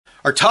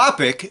Our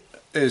topic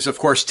is, of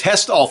course,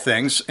 test all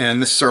things,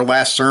 and this is our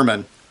last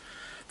sermon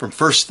from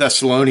 1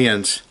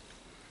 Thessalonians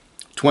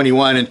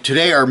 21. And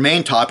today our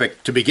main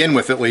topic, to begin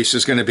with at least,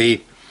 is going to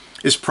be,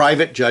 is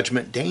private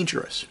judgment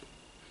dangerous?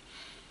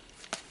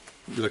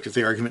 We looked at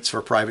the arguments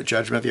for private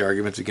judgment, the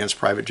arguments against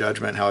private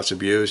judgment, how it's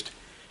abused.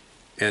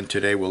 And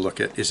today we'll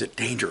look at, is it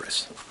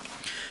dangerous?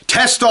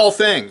 Test all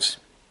things.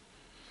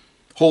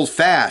 Hold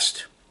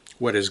fast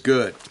what is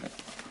good.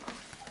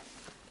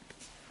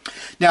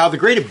 Now, the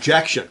great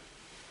objection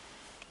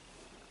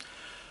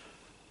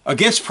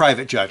against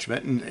private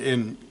judgment,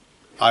 and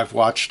I've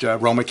watched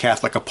Roman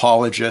Catholic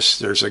apologists.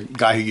 There's a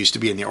guy who used to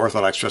be in the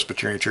Orthodox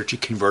Presbyterian Church. He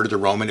converted to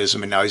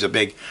Romanism, and now he's a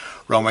big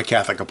Roman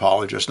Catholic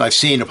apologist. And I've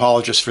seen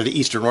apologists for the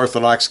Eastern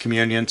Orthodox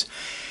communions,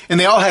 and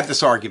they all have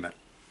this argument.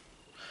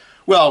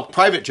 Well,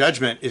 private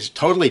judgment is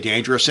totally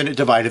dangerous, and it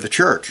divided the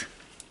church.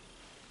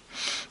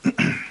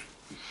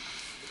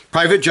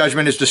 Private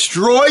judgment has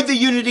destroyed the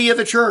unity of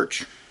the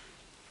church.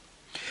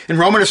 And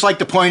Romanists like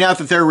to point out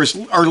that there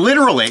are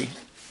literally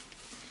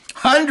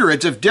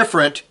hundreds of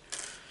different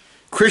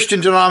Christian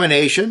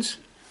denominations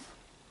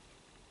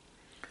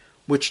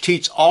which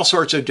teach all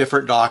sorts of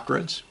different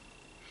doctrines,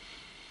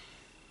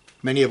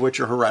 many of which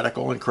are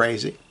heretical and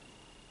crazy.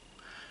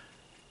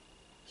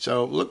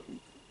 So look,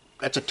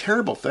 that's a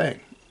terrible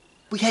thing.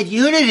 We had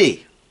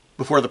unity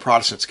before the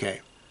Protestants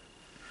came.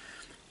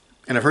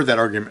 And I've heard that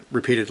argument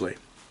repeatedly.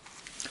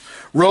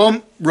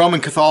 Roman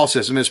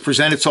Catholicism has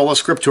presented sola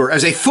scriptura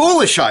as a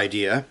foolish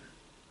idea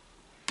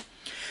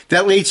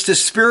that leads to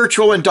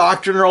spiritual and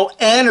doctrinal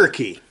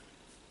anarchy,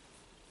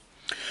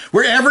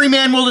 where every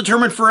man will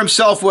determine for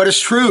himself what is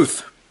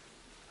truth.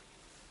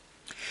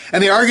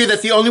 And they argue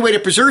that the only way to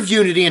preserve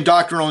unity and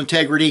doctrinal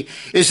integrity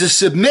is to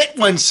submit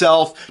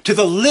oneself to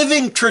the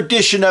living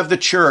tradition of the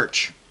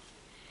church.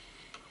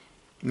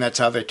 And that's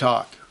how they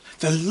talk.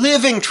 The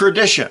living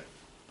tradition.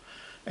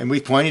 And we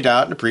pointed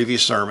out in a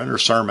previous sermon or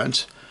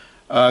sermons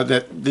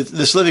that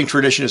this living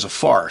tradition is a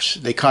farce.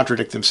 They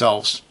contradict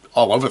themselves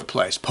all over the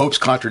place. Popes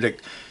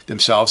contradict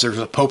themselves. There was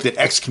a pope that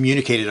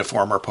excommunicated a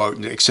former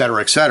pope, et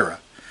cetera, et cetera.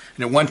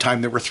 And at one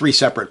time there were 3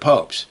 separate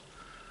popes.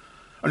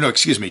 Oh, no,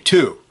 excuse me,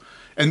 2.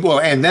 And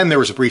then there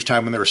was a brief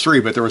time when there was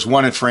 3, but there was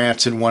 1 in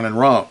France and 1 in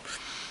Rome.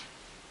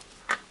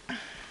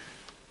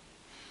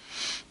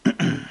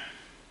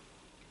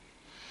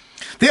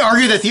 They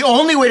argue that the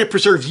only way to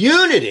preserve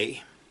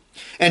unity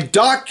and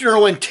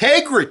doctrinal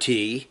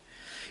integrity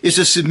is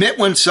to submit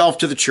oneself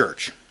to the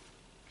church.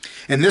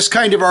 And this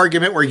kind of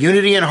argument, where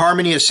unity and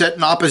harmony is set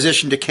in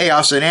opposition to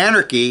chaos and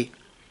anarchy,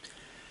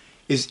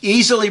 is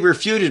easily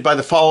refuted by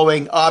the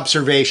following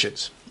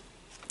observations.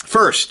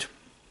 First,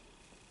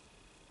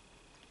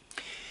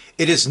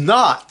 it is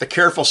not the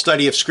careful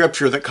study of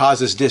Scripture that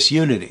causes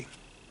disunity.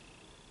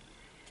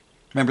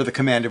 Remember the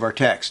command of our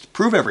text,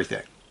 prove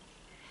everything.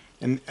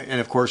 And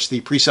of course,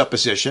 the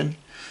presupposition,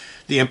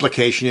 the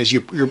implication is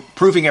you're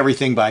proving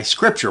everything by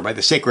Scripture, by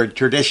the sacred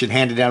tradition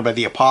handed down by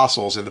the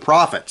apostles and the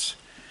prophets.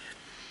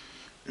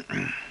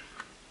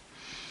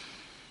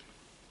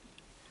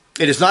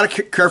 It is not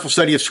a careful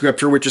study of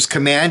Scripture, which is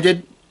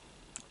commanded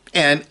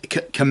and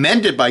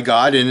commended by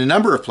God in a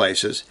number of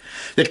places,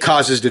 that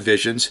causes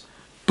divisions,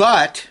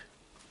 but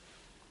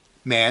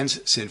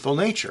man's sinful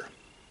nature.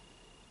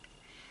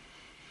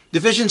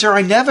 Divisions are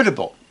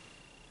inevitable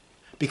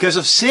because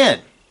of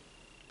sin.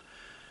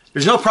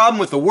 There's no problem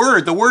with the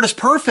Word. The Word is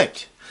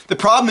perfect. The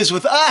problem is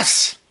with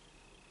us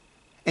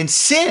and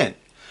sin.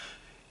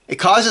 It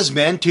causes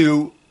men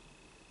to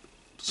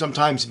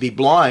sometimes be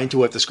blind to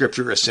what the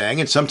Scripture is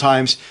saying, and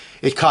sometimes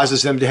it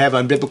causes them to have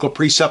unbiblical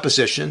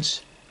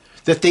presuppositions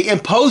that they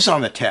impose on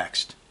the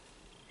text.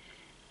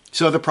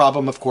 So the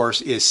problem, of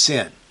course, is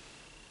sin.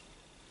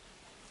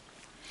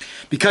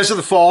 Because of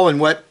the fall and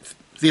what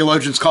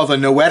theologians call the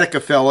noetic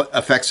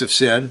effects of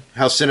sin,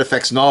 how sin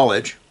affects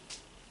knowledge,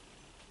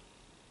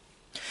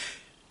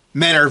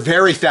 men are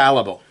very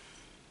fallible.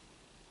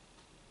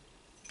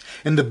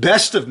 And the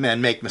best of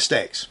men make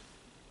mistakes.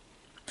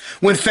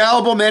 When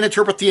fallible men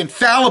interpret the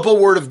infallible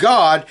Word of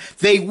God,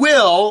 they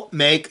will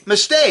make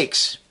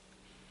mistakes.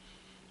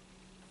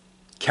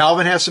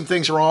 Calvin has some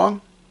things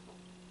wrong.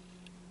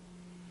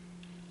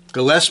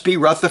 Gillespie,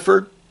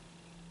 Rutherford.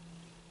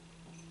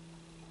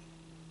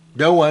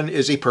 No one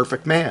is a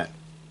perfect man.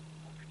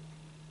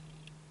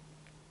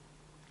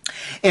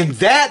 And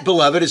that,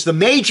 beloved, is the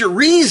major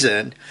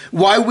reason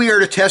why we are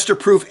to test or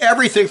prove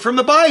everything from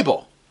the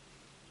Bible.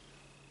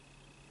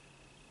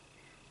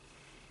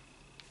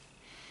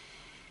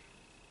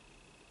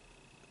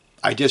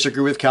 I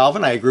disagree with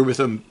Calvin. I agree with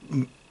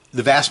him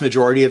the vast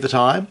majority of the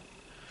time.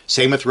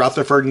 Same with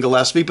Rutherford and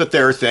Gillespie, but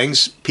there are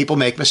things, people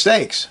make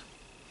mistakes.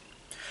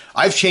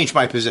 I've changed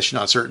my position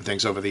on certain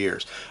things over the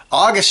years.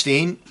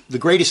 Augustine, the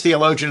greatest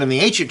theologian in the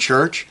ancient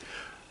church,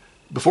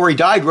 before he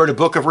died, wrote a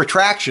book of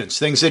retractions,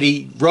 things that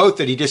he wrote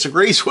that he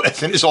disagrees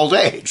with in his old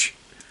age.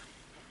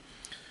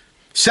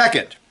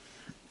 Second,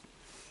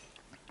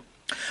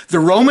 the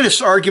Romanist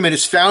argument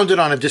is founded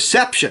on a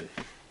deception.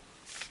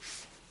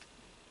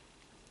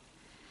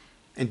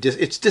 And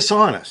it's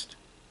dishonest.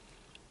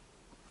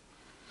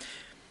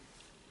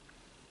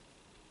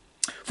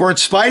 For in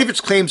spite of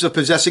its claims of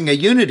possessing a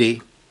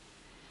unity,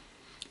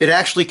 it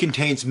actually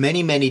contains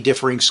many, many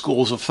differing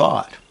schools of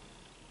thought.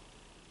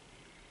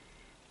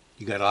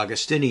 You got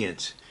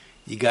Augustinians,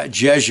 you got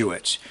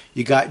Jesuits,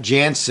 you got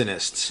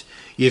Jansenists,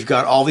 you've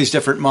got all these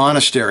different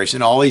monasteries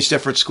and all these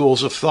different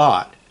schools of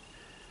thought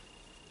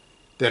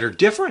that are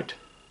different.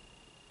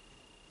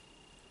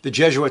 The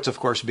Jesuits, of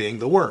course, being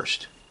the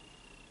worst.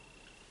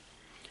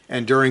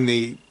 And during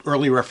the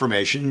early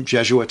Reformation,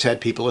 Jesuits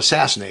had people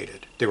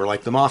assassinated. They were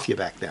like the mafia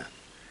back then.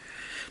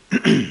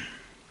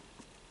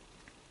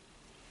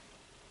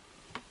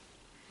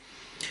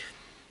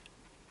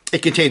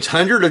 It contains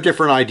hundreds of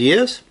different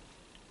ideas,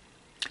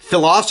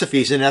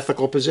 philosophies, and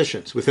ethical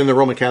positions within the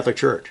Roman Catholic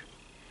Church.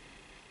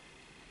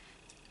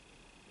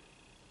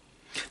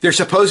 Their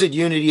supposed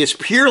unity is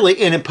purely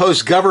an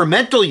imposed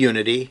governmental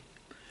unity,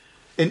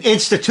 an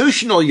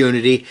institutional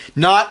unity,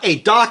 not a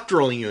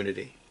doctrinal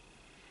unity.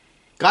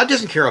 God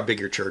doesn't care how big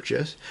your church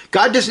is.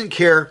 God doesn't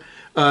care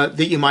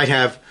that you might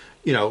have,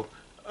 1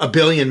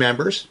 billion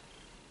members.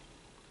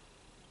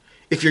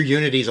 If your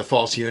unity is a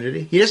false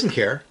unity, he doesn't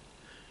care.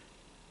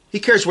 He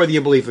cares whether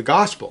you believe the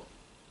gospel.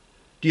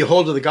 Do you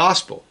hold to the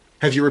gospel?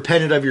 Have you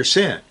repented of your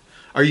sin?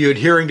 Are you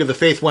adhering to the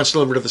faith once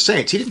delivered to the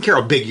saints? He didn't care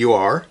how big you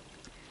are.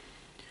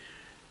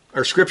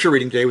 Our scripture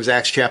reading today was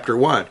Acts chapter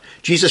 1.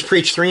 Jesus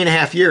preached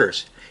 3.5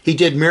 years. He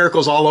did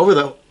miracles all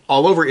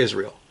over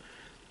Israel.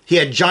 He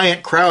had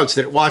giant crowds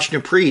that watched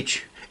him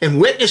preach and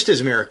witnessed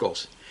his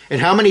miracles.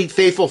 And how many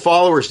faithful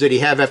followers did he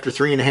have after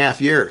 3.5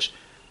 years?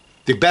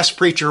 The best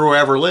preacher who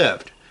ever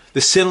lived.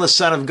 The sinless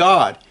Son of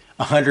God.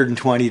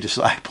 120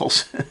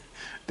 disciples.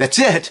 That's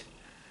it.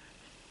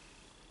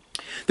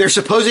 Their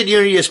supposed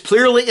unity is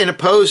clearly an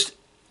opposed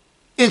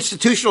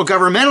institutional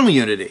governmental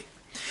unity.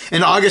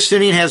 An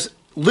Augustinian has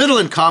little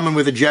in common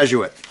with a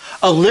Jesuit.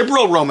 A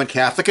liberal Roman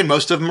Catholic, and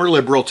most of them are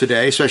liberal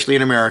today, especially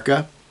in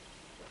America,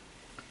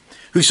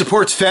 who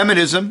supports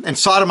feminism and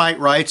sodomite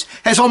rights,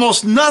 has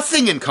almost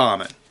nothing in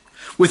common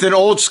with an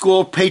old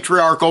school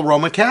patriarchal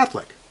Roman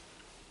Catholic.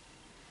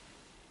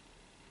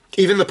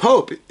 Even the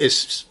Pope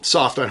is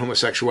soft on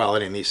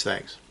homosexuality and these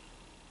things.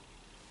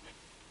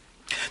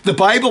 The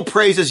Bible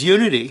praises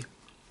unity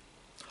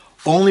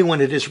only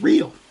when it is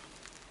real.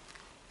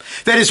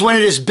 That is, when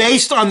it is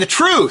based on the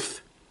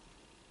truth,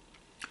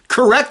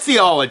 correct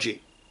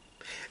theology,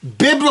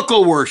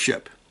 biblical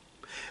worship,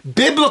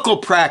 biblical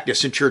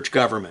practice in church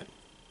government.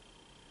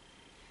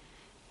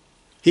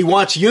 He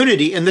wants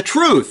unity in the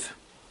truth.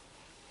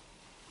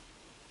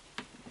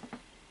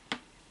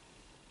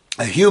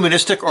 A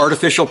humanistic,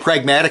 artificial,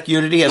 pragmatic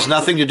unity has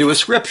nothing to do with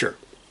Scripture.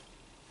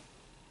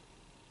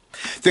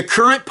 The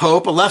current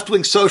Pope, a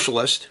left-wing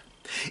socialist,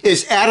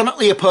 is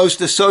adamantly opposed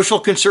to social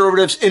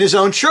conservatives in his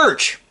own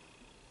church.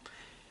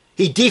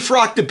 He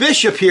defrocked the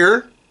bishop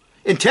here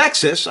in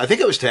Texas, I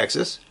think it was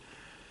Texas,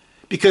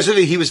 because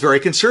he was very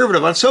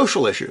conservative on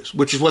social issues,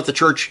 which is what the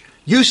church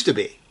used to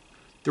be,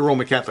 the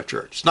Roman Catholic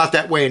Church. It's not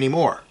that way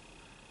anymore.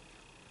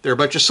 They're a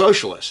bunch of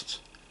socialists,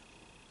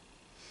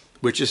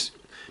 which is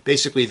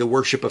basically the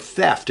worship of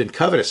theft and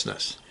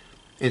covetousness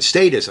and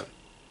statism.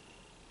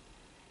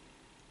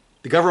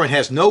 The government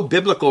has no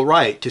biblical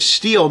right to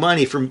steal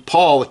money from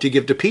Paul to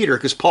give to Peter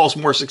because Paul's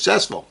more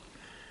successful.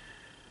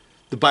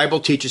 The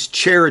Bible teaches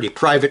charity,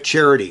 private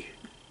charity.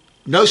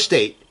 No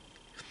state.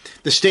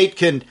 The state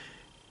can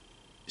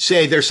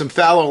say there's some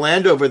fallow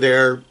land over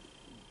there,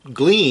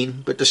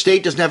 glean, but the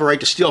state doesn't have a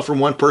right to steal from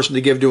one person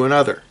to give to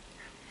another.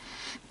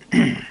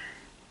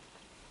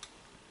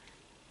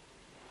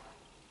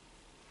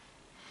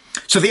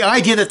 So the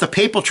idea that the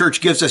papal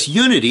church gives us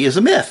unity is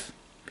a myth.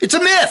 It's a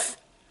myth.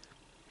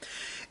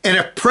 An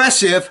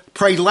oppressive,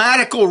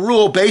 prelatical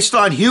rule based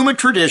on human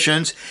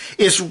traditions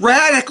is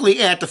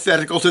radically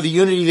antithetical to the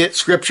unity that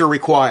Scripture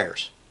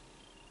requires.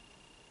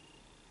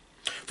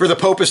 For the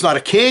Pope is not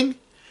a king,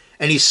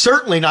 and he's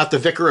certainly not the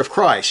vicar of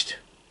Christ.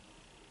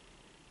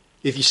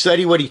 If you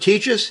study what he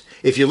teaches,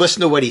 if you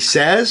listen to what he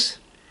says,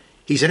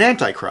 he's an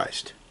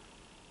antichrist.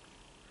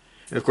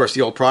 And of course,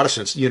 the old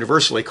Protestants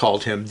universally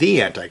called him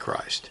the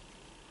Antichrist.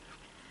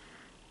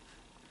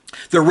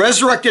 The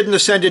resurrected and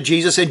ascended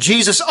Jesus, and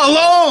Jesus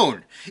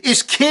alone,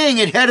 is king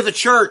and head of the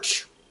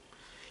church.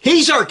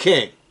 He's our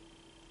king.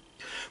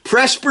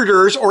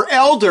 Presbyters or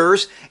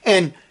elders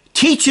and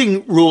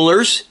teaching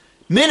rulers,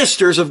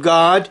 ministers of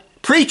God,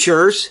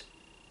 preachers,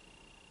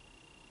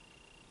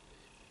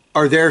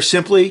 are there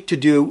simply to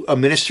do a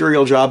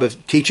ministerial job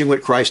of teaching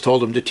what Christ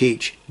told them to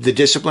teach. The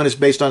discipline is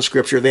based on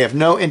Scripture. They have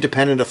no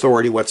independent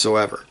authority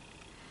whatsoever.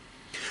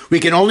 We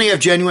can only have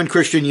genuine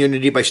Christian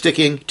unity by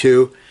sticking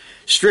to,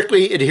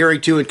 strictly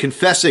adhering to, and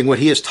confessing what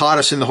he has taught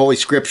us in the Holy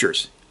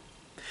Scriptures.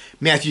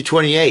 Matthew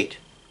 28,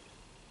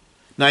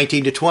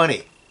 19 to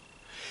 20.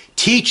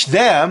 Teach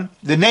them,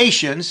 the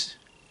nations,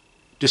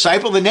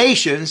 disciple the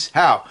nations,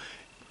 how?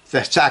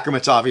 The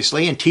sacraments,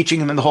 obviously, and teaching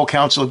them in the whole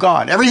counsel of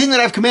God. Everything that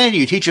I've commanded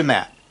you, teach them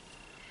that.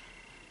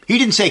 He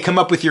didn't say come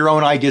up with your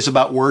own ideas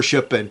about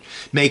worship and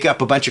make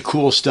up a bunch of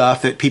cool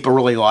stuff that people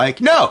really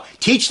like. No,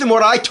 teach them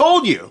what I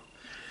told you.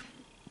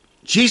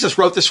 Jesus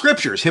wrote the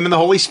scriptures, him and the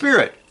Holy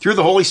Spirit. Through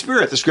the Holy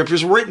Spirit, the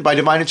scriptures were written by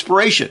divine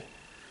inspiration.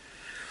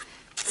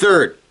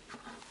 Third,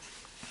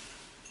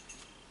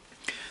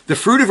 the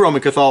fruit of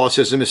Roman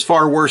Catholicism is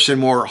far worse and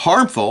more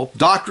harmful,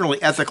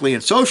 doctrinally, ethically,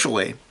 and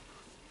socially,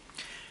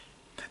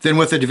 than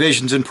what the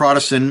divisions in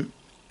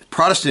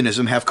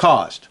Protestantism have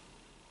caused.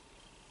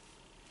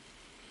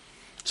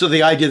 So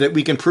the idea that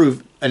we can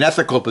prove an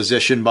ethical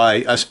position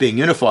by us being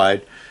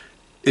unified,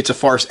 it's a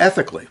farce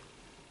ethically.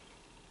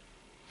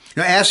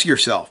 Now ask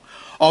yourself,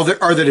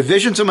 are the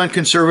divisions among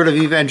conservative,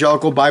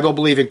 evangelical,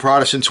 Bible-believing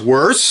Protestants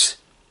worse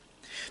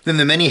than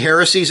the many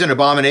heresies and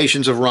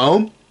abominations of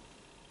Rome?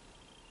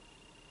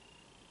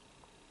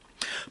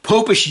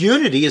 Popish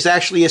unity is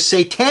actually a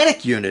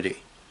satanic unity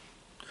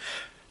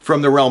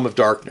from the realm of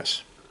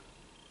darkness.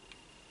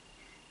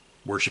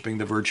 Worshipping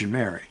the Virgin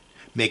Mary,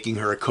 making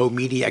her a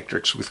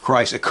co-mediatrix with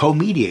Christ, a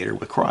co-mediator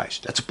with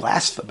Christ. That's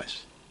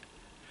blasphemous.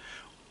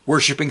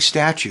 Worshipping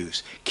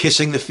statues,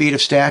 kissing the feet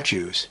of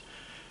statues.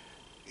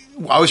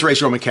 I was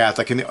raised Roman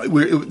Catholic, and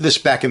this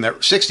back in the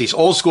 60s,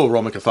 old school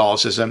Roman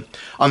Catholicism.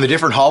 On the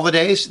different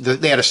holidays,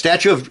 they had a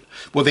statue of,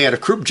 well, they had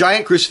a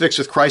giant crucifix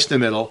with Christ in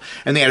the middle,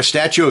 and they had a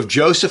statue of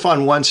Joseph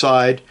on one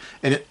side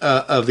and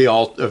of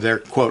their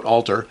quote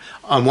altar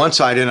on one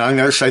side, and on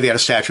the other side they had a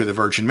statue of the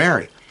Virgin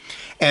Mary.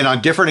 And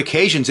on different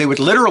occasions, they would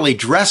literally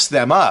dress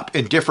them up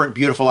in different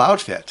beautiful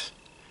outfits.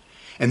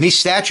 And these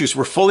statues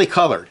were fully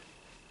colored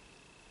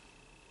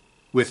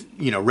with,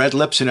 red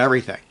lips and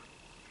everything.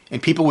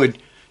 And people would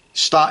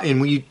stop,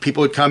 and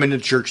people would come into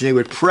church and they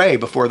would pray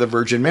before the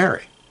Virgin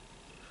Mary.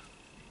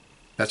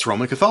 That's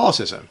Roman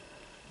Catholicism.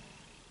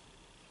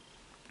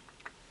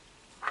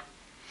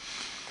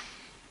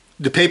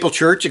 The Papal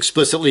Church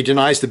explicitly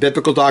denies the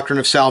biblical doctrine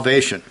of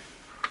salvation.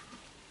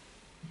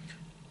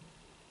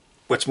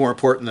 What's more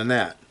important than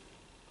that?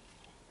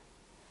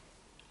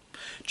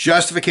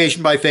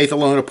 Justification by faith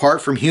alone,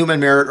 apart from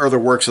human merit or the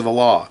works of the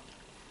law.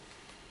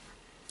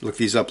 Look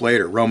these up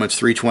later. Romans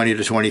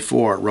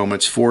 3:20-24,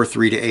 Romans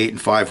 4:3-8 and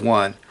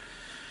 5:1,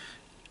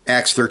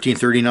 Acts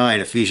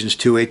 13:39, Ephesians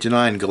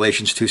 2:8-9,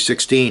 Galatians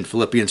 2:16,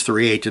 Philippians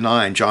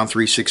 3:8-9, John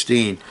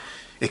 3:16,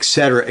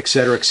 etc.,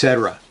 etc.,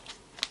 etc.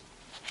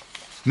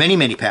 Many,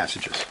 many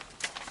passages.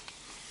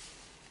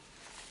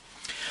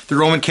 The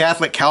Roman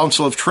Catholic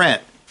Council of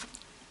Trent,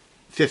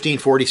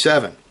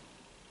 1547.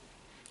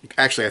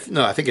 Actually,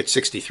 I think it's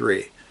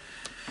 63.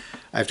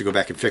 I have to go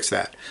back and fix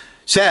that.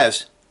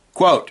 Says,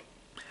 quote,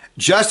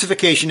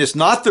 justification is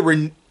not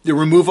the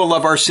removal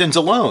of our sins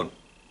alone,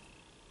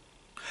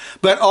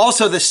 but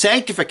also the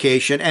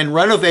sanctification and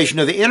renovation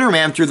of the inner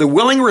man through the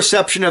willing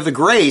reception of the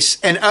grace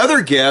and other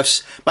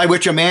gifts by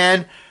which a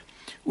man,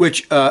 in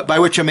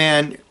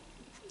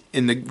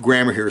the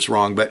grammar here is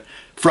wrong, but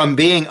from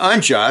being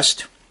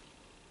unjust,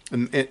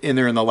 in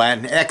there in the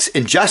Latin, ex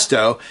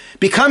injusto,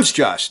 becomes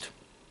just.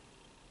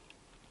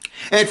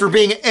 And for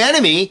being an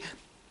enemy,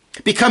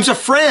 becomes a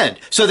friend,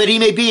 so that he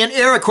may be an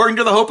heir according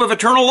to the hope of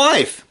eternal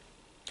life.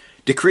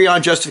 Decree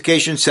on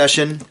Justification,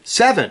 Session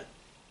 7.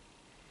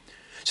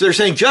 So they're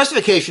saying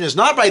justification is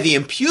not by the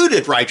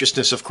imputed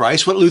righteousness of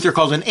Christ, what Luther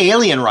called an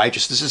alien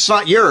righteousness. It's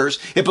not yours,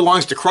 it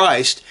belongs to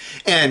Christ,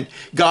 and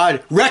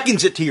God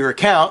reckons it to your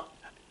account.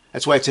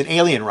 That's why it's an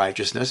alien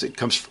righteousness. It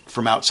comes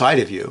from outside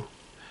of you.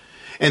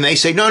 And they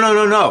say,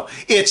 no.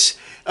 It's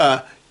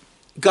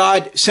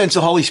God sends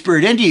the Holy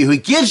Spirit into you. He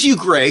gives you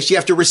grace. You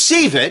have to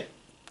receive it,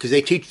 because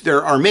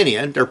they're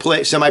Arminian,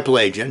 they're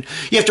semi-Pelagian.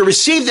 You have to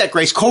receive that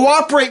grace,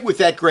 cooperate with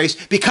that grace,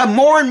 become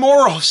more and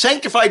more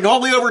sanctified and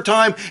holy over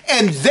time,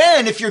 and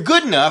then, if you're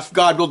good enough,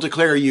 God will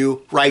declare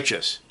you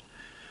righteous.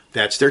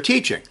 That's their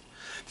teaching.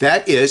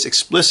 That is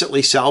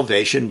explicitly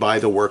salvation by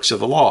the works of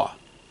the law.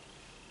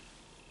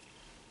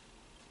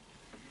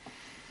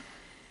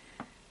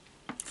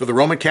 For the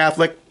Roman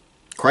Catholic,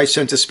 Christ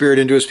sent the Spirit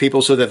into his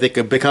people so that they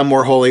could become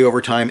more holy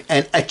over time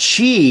and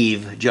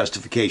achieve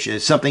justification.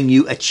 It's something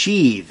you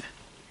achieve.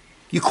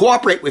 You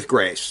cooperate with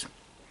grace.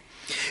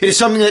 It is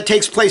something that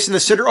takes place in the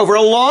sinner over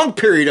a long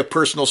period of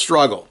personal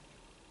struggle.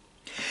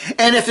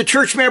 And if the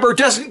church member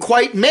doesn't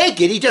quite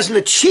make it, he doesn't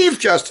achieve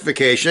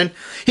justification,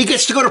 he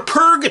gets to go to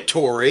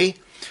purgatory,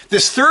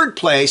 this third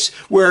place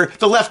where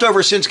the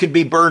leftover sins can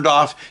be burned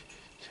off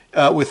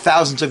with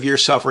thousands of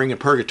years suffering in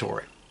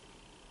purgatory.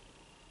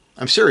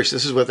 I'm serious,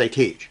 this is what they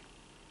teach.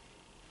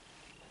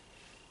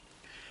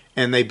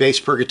 And they base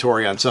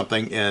purgatory on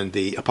something in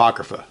the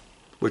Apocrypha,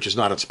 which is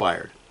not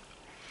inspired.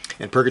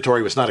 And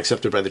purgatory was not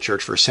accepted by the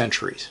church for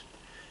centuries.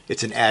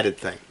 It's an added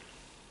thing.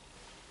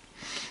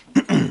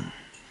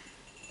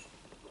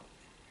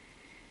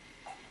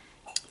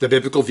 The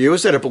biblical view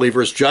is that a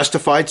believer is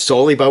justified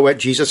solely by what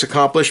Jesus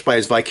accomplished by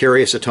his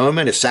vicarious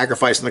atonement, his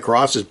sacrifice on the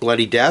cross, his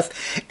bloody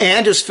death,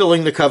 and his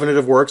filling the covenant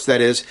of works.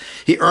 That is,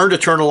 he earned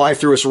eternal life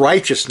through his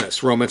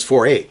righteousness, Romans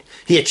 4:8.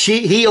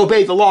 He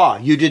obeyed the law.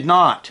 You did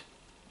not.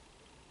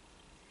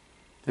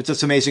 That's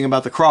what's amazing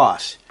about the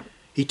cross.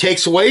 He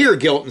takes away your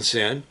guilt and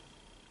sin,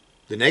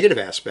 the negative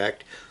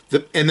aspect,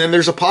 and then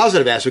there's a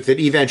positive aspect that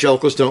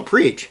evangelicals don't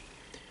preach.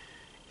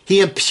 He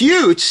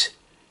imputes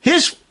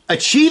his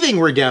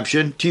achieving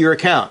redemption to your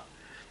account.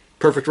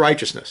 perfect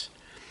righteousness.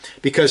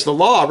 Because the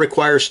law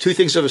requires two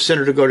things of a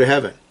sinner to go to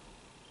heaven.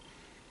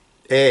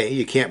 A,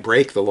 you can't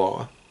break the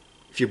law.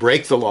 If you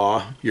break the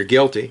law, you're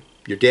guilty.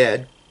 You're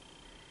dead.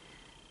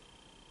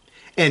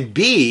 And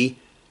B,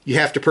 you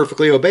have to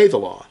perfectly obey the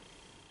law.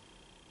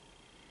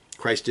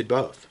 Christ did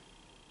both.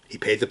 He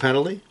paid the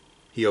penalty.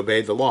 He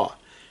obeyed the law.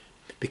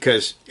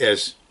 Because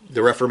as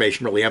the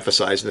Reformation really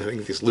emphasized, I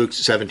think it's Luke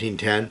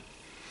 17:10,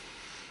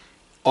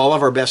 all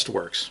of our best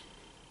works,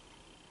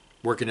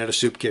 working at a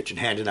soup kitchen,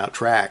 handing out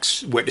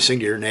tracts, witnessing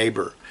to your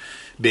neighbor,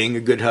 being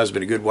a good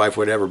husband, a good wife,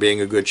 whatever,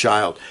 being a good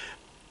child,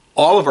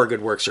 all of our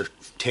good works are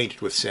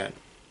tainted with sin.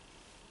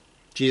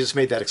 Jesus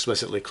made that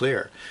explicitly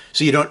clear.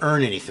 So you don't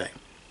earn anything.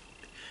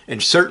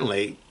 And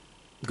certainly,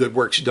 good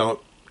works don't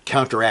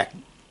counteract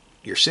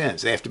your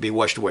sins. They have to be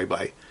washed away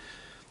by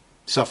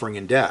suffering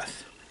and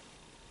death.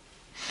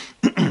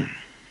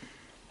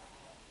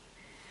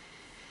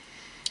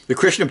 The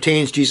Christian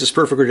obtains Jesus'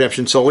 perfect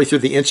redemption solely through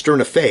the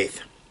instrument of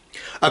faith.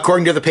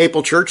 According to the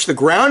Papal Church, the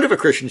ground of a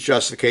Christian's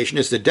justification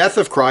is the death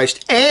of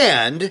Christ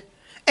and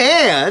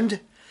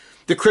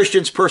the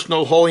Christian's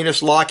personal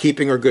holiness,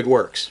 law-keeping, or good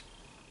works.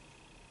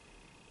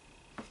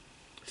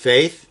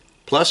 Faith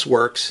plus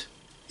works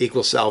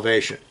equals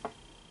salvation.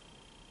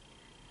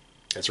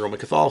 That's Roman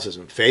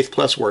Catholicism. Faith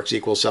plus works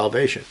equals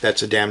salvation.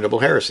 That's a damnable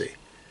heresy.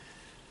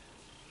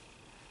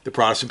 The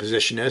Protestant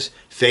position is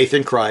faith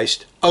in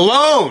Christ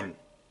alone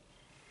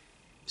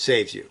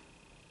saves you.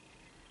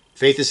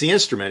 Faith is the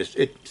instrument.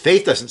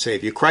 Faith doesn't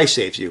save you. Christ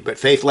saves you. But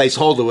faith lays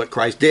hold of what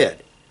Christ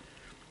did.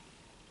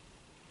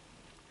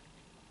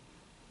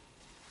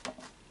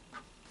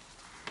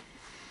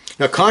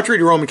 Now, contrary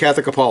to Roman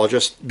Catholic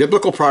apologists,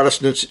 biblical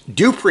Protestants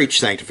do preach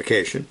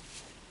sanctification.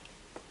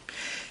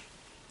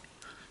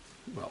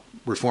 Well,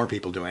 Reformed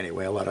people do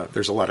anyway.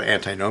 There's a lot of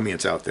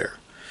antinomians out there.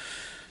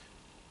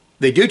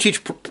 They do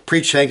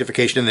preach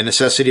sanctification and the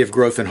necessity of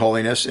growth in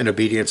holiness and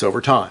obedience over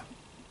time.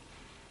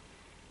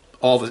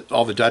 All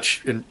the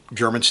Dutch and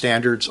German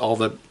standards, all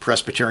the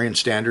Presbyterian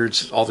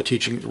standards, all the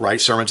teaching, right,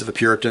 sermons of the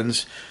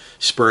Puritans,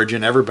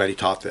 Spurgeon, everybody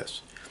taught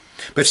this.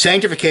 But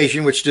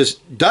sanctification, which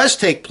does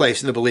take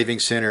place in the believing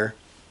sinner,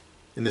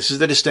 and this is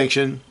the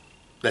distinction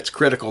that's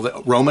critical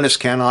that Romanists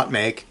cannot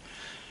make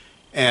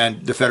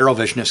and the Federal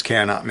Visionists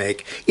cannot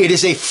make, it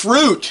is a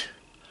fruit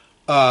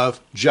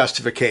of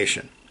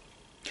justification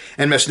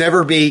and must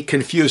never be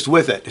confused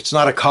with it. It's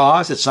not a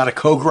cause. It's not a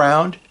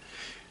co-ground.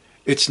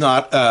 It's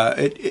not...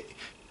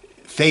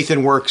 Faith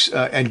and works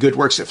and good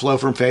works that flow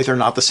from faith are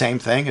not the same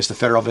thing as the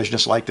Federal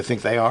Visionists like to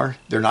think they are.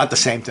 They're not the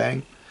same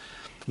thing.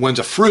 One's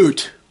a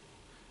fruit.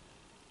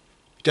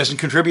 It doesn't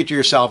contribute to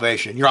your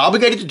salvation. You're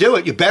obligated to do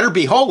it. You better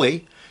be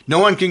holy. No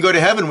one can go to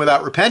heaven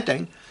without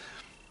repenting.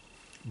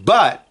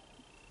 But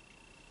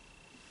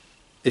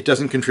it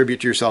doesn't contribute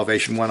to your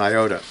salvation one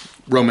iota.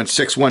 Romans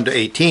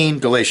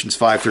 6:1-18, Galatians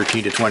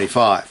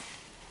 5:13-25.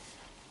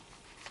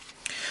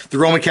 The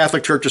Roman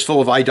Catholic Church is full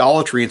of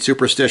idolatry and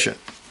superstition.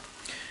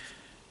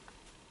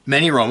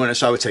 Many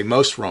Romanists, I would say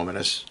most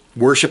Romanists,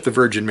 worship the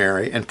Virgin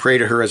Mary and pray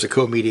to her as a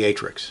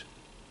co-mediatrix.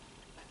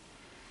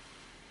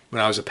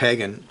 When I was a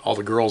pagan, all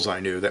the girls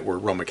I knew that were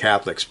Roman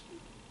Catholics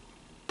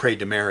prayed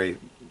to Mary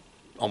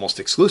almost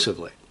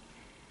exclusively.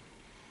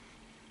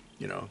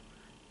 You know,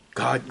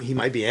 God, he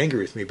might be angry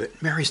with me,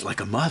 but Mary's like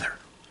a mother.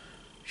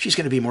 She's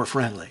going to be more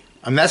friendly.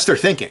 I mean, that's their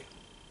thinking.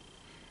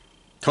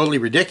 Totally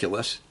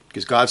ridiculous,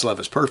 because God's love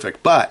is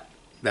perfect, but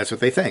that's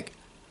what they think.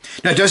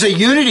 Now, does a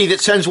unity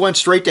that sends one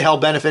straight to hell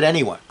benefit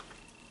anyone?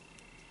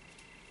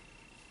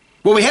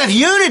 Well, we have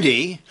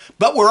unity,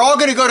 but we're all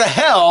going to go to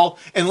hell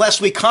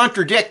unless we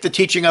contradict the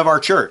teaching of our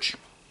church.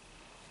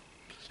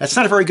 That's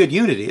not a very good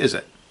unity, is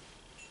it?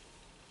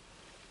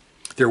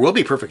 There will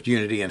be perfect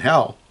unity in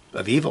hell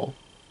of evil.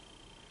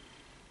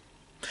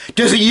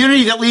 Does a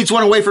unity that leads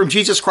one away from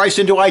Jesus Christ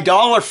into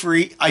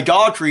idolatry,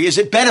 is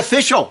it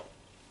beneficial?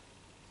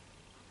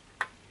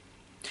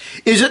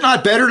 Is it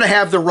not better to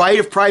have the right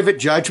of private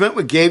judgment,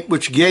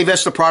 which gave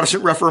us the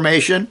Protestant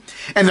Reformation,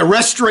 and the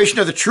restoration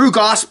of the true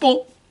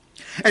gospel,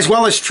 as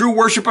well as true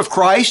worship of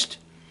Christ?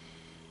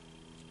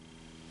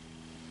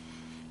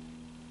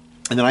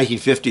 In the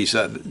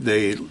 1950s,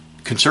 the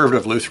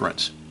conservative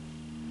Lutherans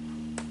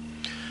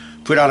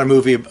put out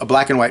a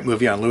black and white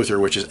movie on Luther,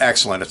 which is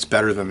excellent. It's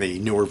better than the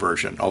newer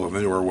version, although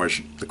the newer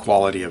version, the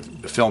quality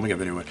of the filming of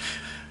the new one.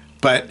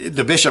 But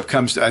the bishop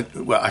comes to,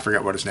 I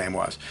forget what his name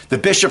was. The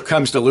bishop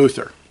comes to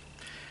Luther.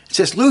 It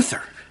says,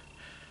 Luther,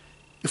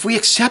 if we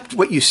accept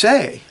what you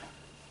say,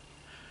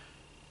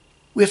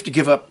 we have to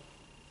give up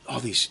all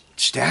these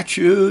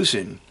statues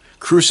and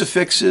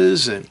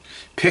crucifixes and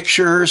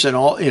pictures and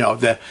all,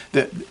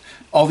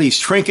 all these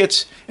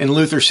trinkets. And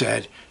Luther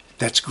said,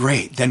 that's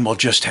great. Then we'll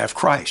just have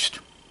Christ.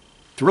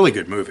 It's a really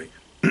good movie.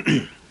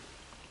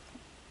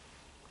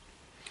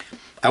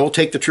 I will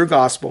take the true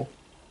gospel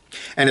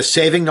and a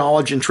saving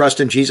knowledge and trust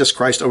in Jesus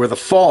Christ over the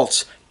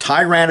false,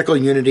 tyrannical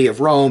unity of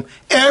Rome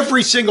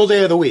every single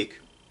day of the week.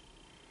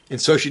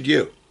 And so should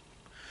you.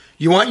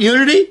 You want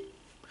unity?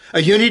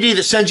 A unity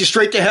that sends you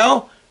straight to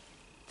hell?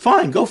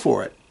 Fine, go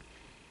for it.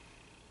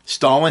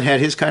 Stalin had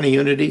his kind of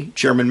unity.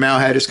 Chairman Mao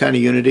had his kind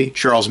of unity.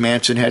 Charles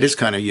Manson had his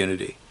kind of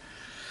unity.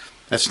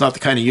 That's not the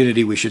kind of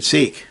unity we should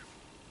seek.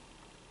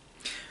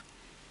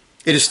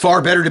 It is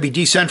far better to be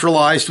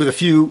decentralized with a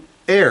few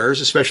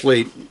errors,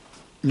 especially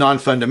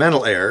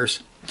non-fundamental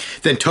errors,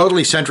 than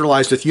totally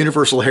centralized with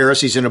universal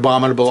heresies and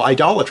abominable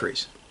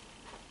idolatries.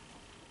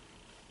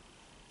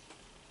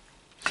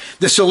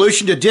 The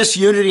solution to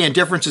disunity and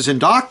differences in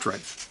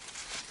doctrine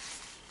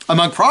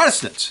among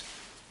Protestants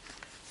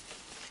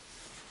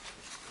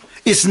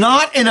is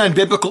not an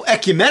unbiblical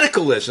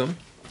ecumenicalism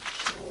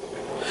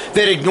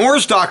that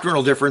ignores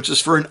doctrinal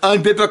differences for an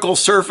unbiblical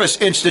surface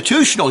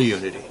institutional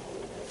unity.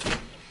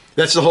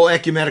 That's the whole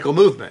ecumenical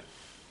movement.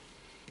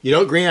 You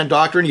don't agree on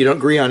doctrine, you don't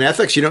agree on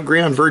ethics, you don't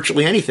agree on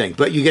virtually anything,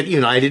 but you get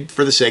united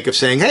for the sake of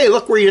saying, hey,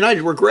 look, we're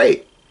united, we're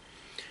great.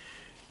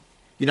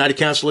 United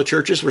Council of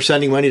Churches were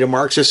sending money to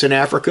Marxists in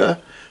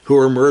Africa who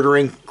were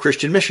murdering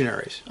Christian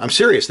missionaries. I'm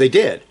serious, they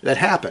did. That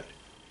happened.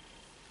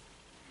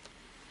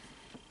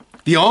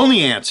 The only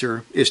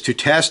answer is to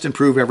test and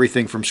prove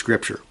everything from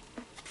Scripture.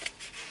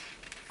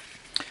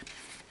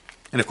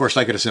 And of course,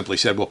 I could have simply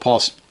said, well,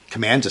 Paul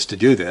commands us to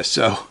do this,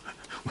 so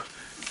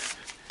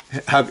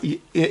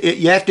you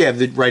have to have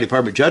the right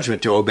department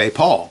judgment to obey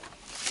Paul.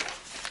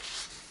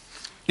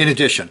 In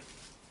addition,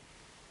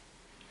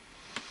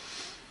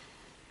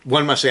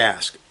 one must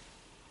ask,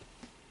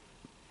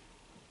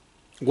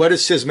 what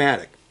is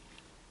schismatic?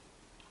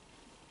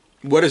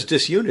 What is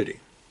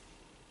disunity?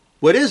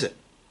 What is it?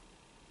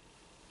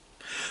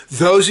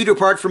 Those who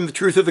depart from the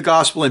truth of the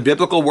gospel and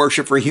biblical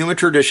worship for human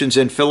traditions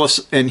and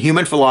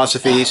human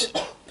philosophies,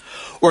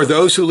 or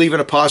those who leave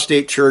an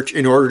apostate church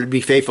in order to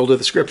be faithful to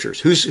the Scriptures.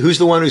 Who's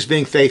the one who's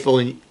being faithful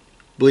and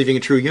believing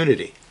in true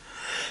unity?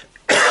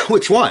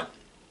 Which one?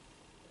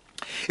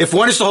 If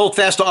one is to hold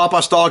fast to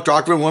apostolic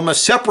doctrine, one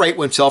must separate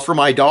oneself from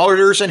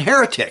idolaters and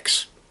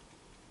heretics.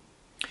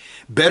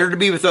 Better to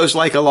be with those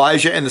like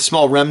Elijah and the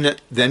small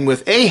remnant than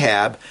with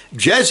Ahab,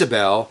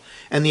 Jezebel,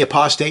 and the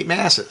apostate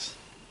masses.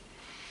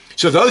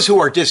 So those who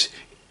are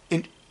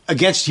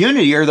against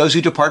unity are those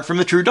who depart from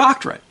the true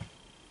doctrine.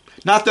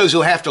 Not those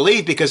who have to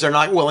leave because they're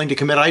not willing to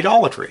commit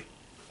idolatry.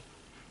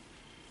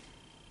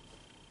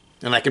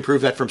 And I can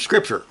prove that from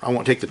Scripture. I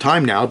won't take the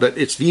time now, but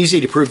it's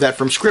easy to prove that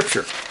from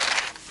Scripture.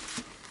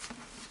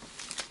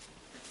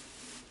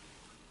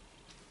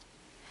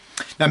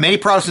 Now, many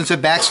Protestants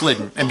have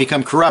backslidden and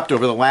become corrupt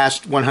over the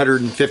last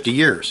 150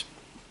 years.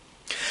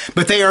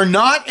 But they are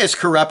not as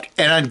corrupt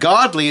and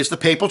ungodly as the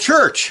Papal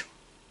Church.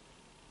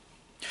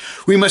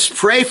 We must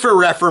pray for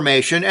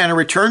reformation and a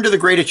return to the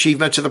great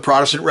achievements of the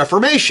Protestant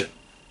Reformation.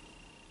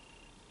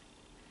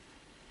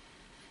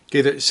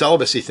 Okay, the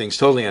celibacy thing's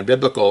totally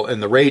unbiblical,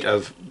 and the rate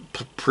of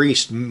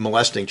priests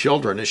molesting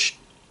children is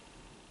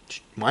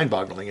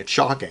mind-boggling. It's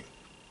shocking.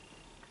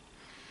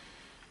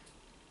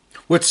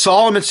 What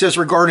Solomon says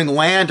regarding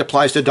land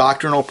applies to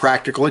doctrinal,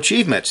 practical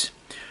achievements.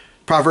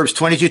 Proverbs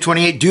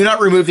 22:28, do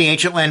not remove the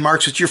ancient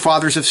landmarks which your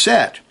fathers have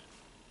set.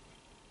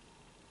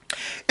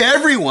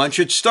 Everyone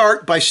should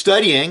start by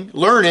studying,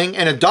 learning,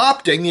 and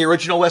adopting the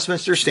original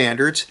Westminster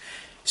Standards,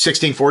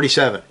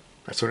 1647.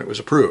 That's when it was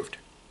approved,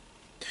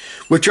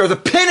 which are the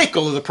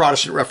pinnacle of the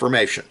Protestant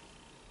Reformation.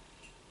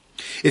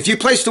 If you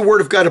place the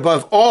Word of God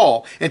above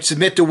all and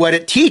submit to what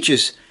it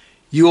teaches,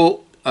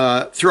 you'll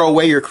throw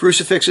away your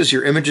crucifixes,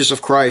 your images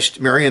of Christ,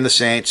 Mary and the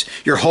saints,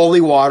 your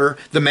holy water,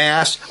 the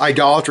Mass,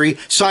 idolatry,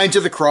 signs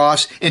of the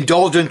cross,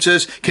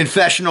 indulgences,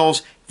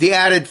 confessionals, the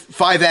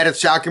five added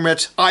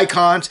sacraments,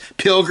 icons,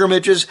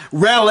 pilgrimages,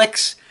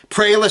 relics,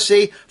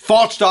 prelacy,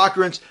 false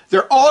doctrines.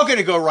 They're all going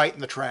to go right in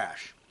the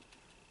trash.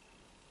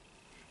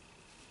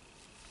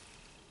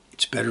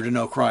 It's better to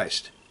know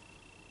Christ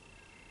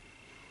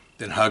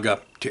than hug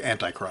up to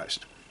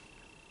Antichrist.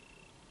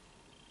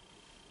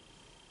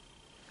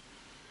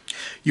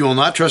 You will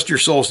not trust your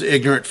souls to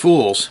ignorant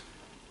fools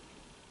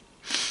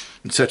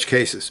in such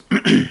cases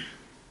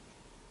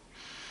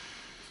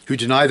who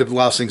deny the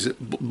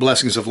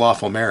blessings of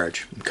lawful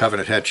marriage and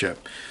covenant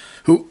headship.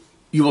 Who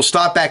you will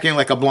stop acting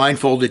like a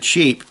blindfolded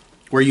sheep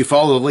where you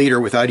follow the leader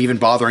without even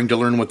bothering to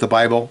learn what the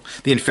Bible,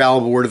 the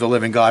infallible Word of the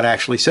living God,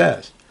 actually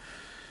says.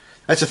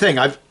 That's the thing.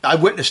 I've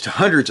witnessed to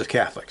hundreds of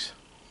Catholics.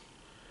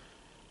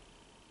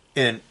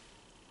 And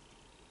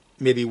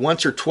maybe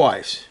once or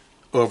twice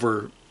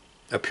over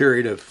a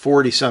period of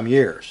 40-some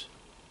years,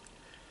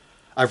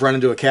 I've run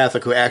into a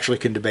Catholic who actually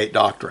can debate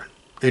doctrine,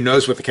 who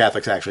knows what the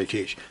Catholics actually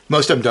teach.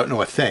 Most of them don't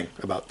know a thing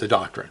about the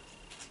doctrine.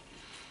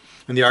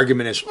 And the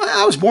argument is, well,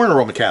 I was born a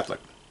Roman Catholic.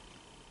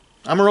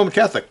 I'm a Roman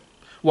Catholic.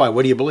 Why?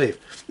 What do you believe?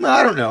 Well,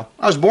 I don't know.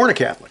 I was born a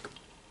Catholic.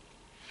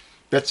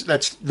 That's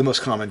the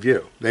most common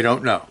view. They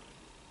don't know.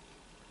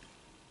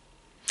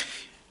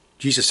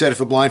 Jesus said, if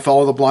the blind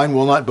follow the blind,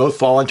 will not both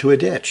fall into a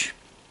ditch?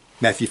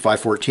 Matthew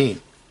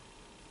 5:14.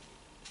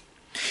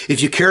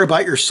 If you care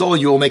about your soul,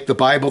 you will make the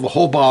Bible, the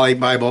whole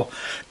Bible,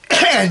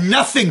 and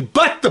nothing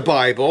but the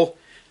Bible,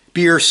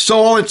 be your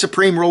sole and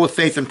supreme rule of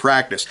faith and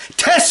practice.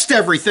 Test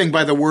everything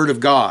by the Word of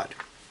God.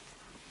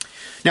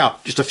 Now,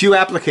 just a few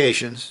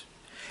applications,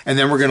 and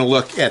then we're going to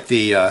look at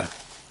the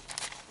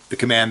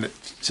commandment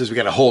It says we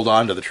got to hold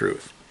on to the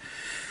truth.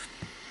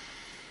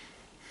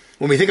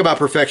 When we think about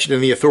perfection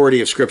and the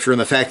authority of Scripture and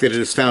the fact that it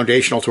is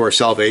foundational to our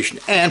salvation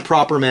and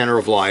proper manner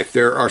of life,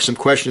 there are some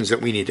questions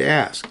that we need to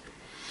ask.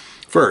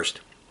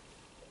 First,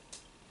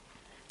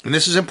 and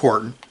this is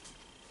important,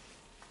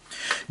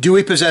 do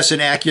we possess an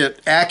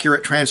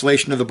accurate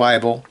translation of the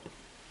Bible,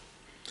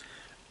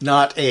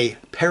 not a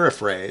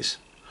paraphrase,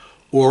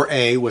 or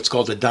what's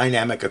called a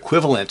dynamic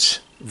equivalence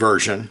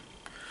version,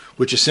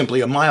 which is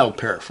simply a mild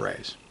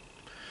paraphrase?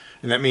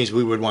 And that means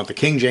we would want the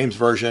King James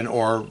Version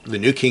or the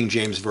New King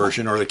James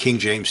Version or the King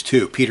James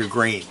 2, Peter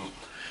Green.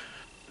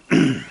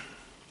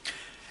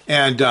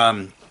 And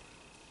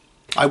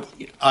I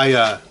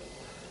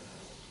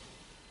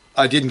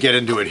didn't get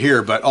into it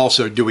here, but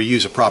also, do we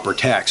use a proper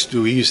text?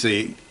 Do we use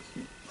the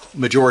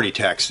majority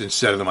text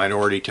instead of the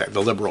minority text,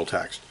 the liberal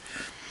text?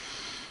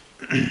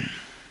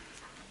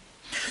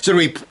 So do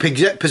we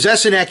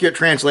possess an accurate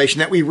translation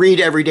that we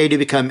read every day to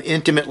become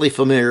intimately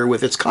familiar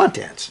with its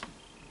contents?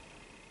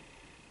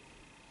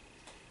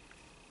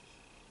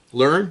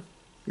 Learn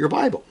your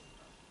Bible.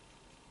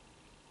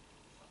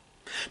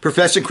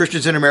 Professing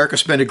Christians in America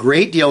spend a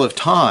great deal of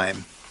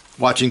time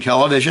watching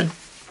television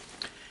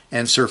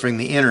and surfing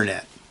the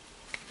internet.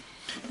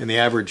 And the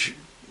average,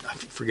 I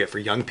forget, for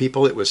young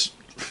people, it was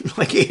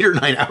like 8 or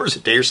 9 hours a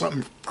day or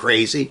something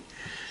crazy.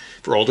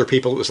 For older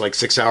people, it was like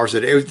 6 hours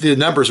a day. The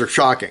numbers are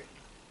shocking.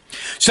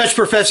 Such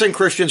professing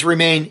Christians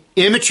remain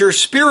immature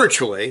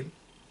spiritually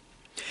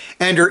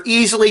and are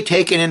easily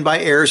taken in by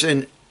errors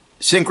and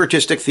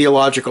syncretistic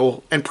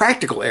theological and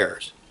practical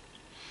errors.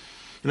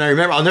 And I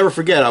remember, I'll never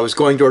forget, I was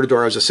going door to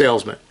door as a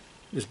salesman.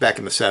 It was back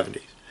in the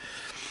 70s.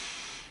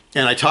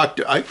 And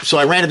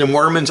I ran into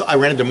Mormons. I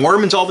ran into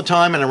Mormons all the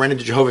time, and I ran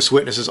into Jehovah's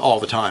Witnesses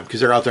all the time because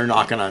they're out there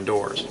knocking on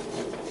doors.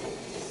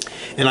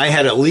 And I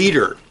had a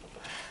leader.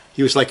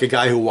 He was like a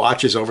guy who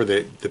watches over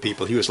the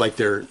people. He was like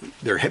their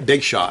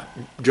big shot,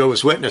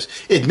 Jehovah's Witness.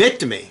 Admit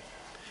to me,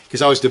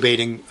 because I was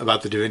debating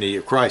about the divinity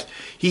of Christ.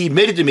 He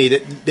admitted to me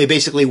that they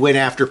basically went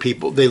after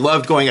people. They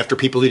loved going after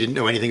people who didn't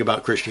know anything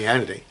about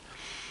Christianity.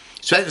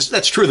 So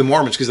that's true of the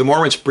Mormons, because the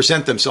Mormons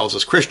present themselves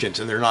as Christians,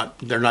 and they're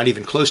not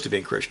even close to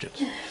being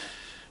Christians.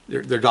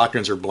 Their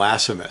doctrines are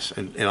blasphemous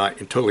and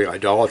totally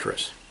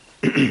idolatrous.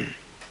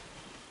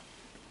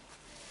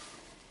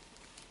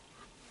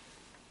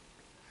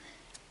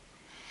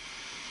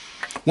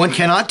 One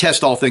cannot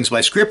test all things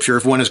by Scripture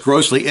if one is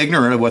grossly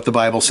ignorant of what the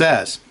Bible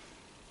says.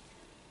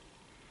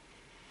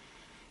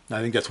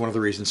 I think that's one of the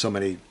reasons so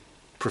many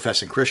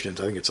professing Christians,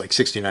 I think it's like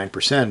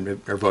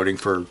 69%, are voting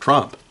for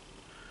Trump.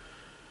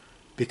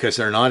 Because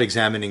they're not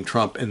examining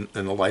Trump in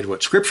the light of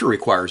what Scripture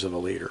requires of a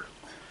leader.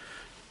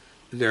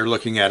 They're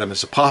looking at him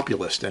as a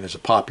populist and as a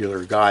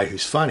popular guy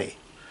who's funny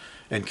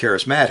and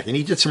charismatic. And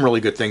he did some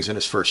really good things in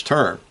his first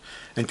term.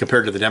 And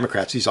compared to the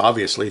Democrats, he's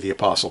obviously the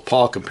Apostle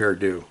Paul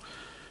compared to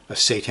a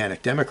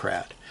satanic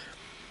Democrat.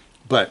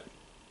 But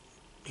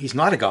he's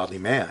not a godly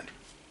man.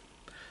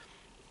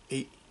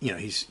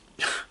 He's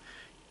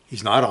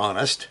not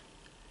honest.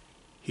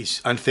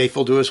 He's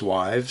unfaithful to his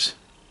wives.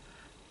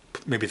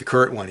 Maybe the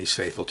current one he's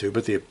faithful to,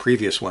 but the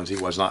previous ones he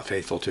was not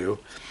faithful to.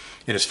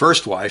 And his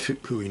first wife,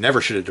 who he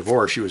never should have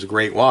divorced, she was a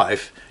great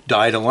wife,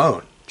 died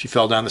alone. She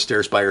fell down the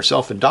stairs by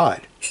herself and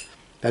died.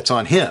 That's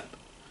on him.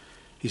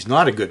 He's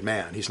not a good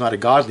man. He's not a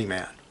godly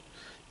man.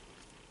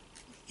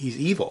 He's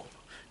evil.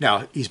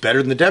 Now, he's better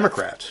than the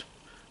Democrats,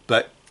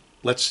 but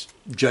let's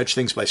judge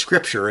things by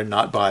Scripture and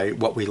not by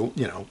what we,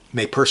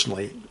 may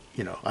personally,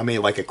 I may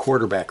like a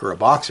quarterback or a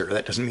boxer.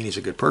 That doesn't mean he's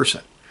a good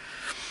person.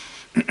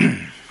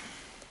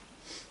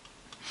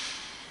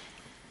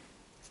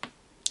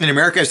 In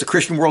America, as the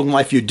Christian world and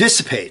life view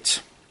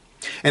dissipates,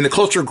 and the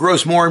culture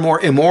grows more and more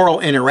immoral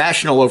and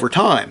irrational over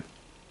time,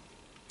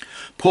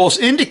 polls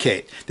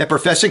indicate that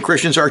professing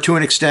Christians are to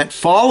an extent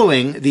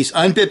following these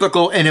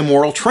unbiblical and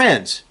immoral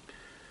trends.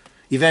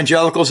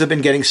 Evangelicals have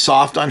been getting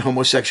soft on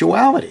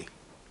homosexuality,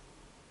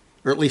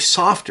 or at least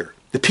softer.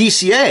 The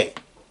PCA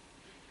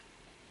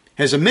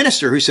has a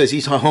minister who says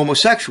he's a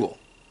homosexual.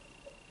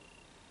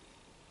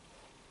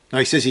 Now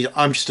he says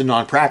I'm just a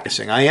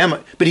non-practicing.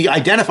 But he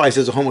identifies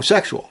as a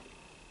homosexual.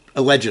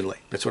 Allegedly.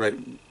 That's what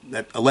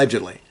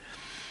allegedly.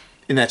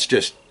 And that's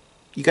just,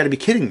 you got to be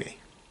kidding me.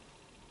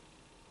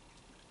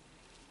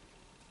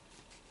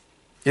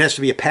 It has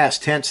to be a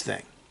past tense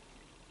thing.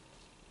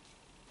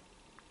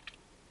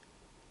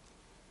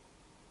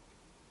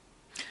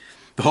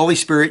 The Holy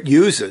Spirit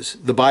uses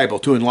the Bible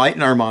to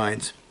enlighten our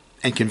minds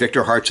and convict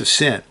our hearts of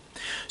sin,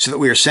 so that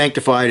we are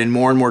sanctified and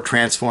more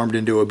transformed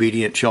into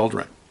obedient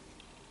children.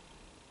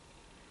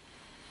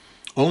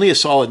 Only a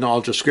solid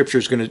knowledge of Scripture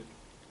is going to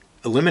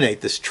eliminate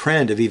this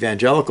trend of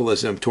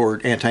evangelicalism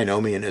toward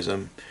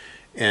antinomianism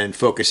and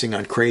focusing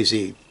on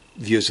crazy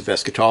views of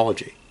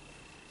eschatology.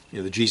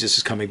 The Jesus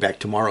is coming back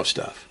tomorrow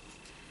stuff.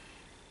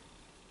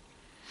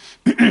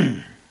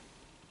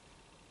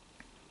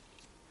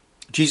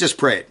 Jesus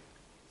prayed,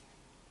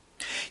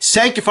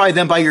 "Sanctify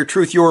them by your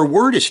truth. Your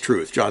word is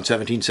truth." John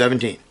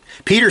 17:17.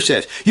 Peter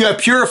says, "You have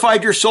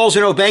purified your souls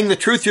in obeying the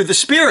truth through the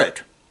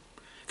Spirit.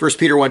 1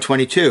 Peter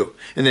 1:22,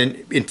 and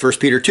then in 1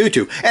 Peter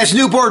 2:2. As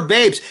newborn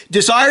babes,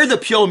 desire the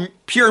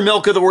pure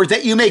milk of the word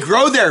that you may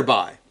grow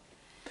thereby.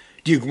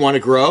 Do you want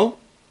to grow?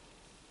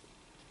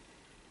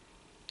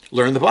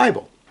 Learn the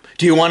Bible.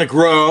 Do you want to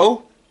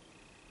grow?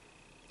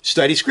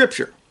 Study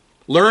Scripture.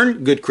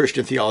 Learn good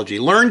Christian theology.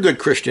 Learn good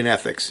Christian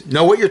ethics.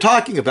 Know what you're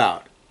talking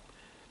about.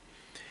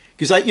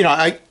 Because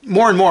I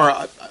more and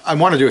more, I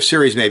want to do a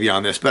series maybe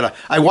on this, but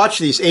I watch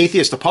these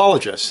atheist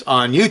apologists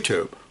on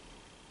YouTube,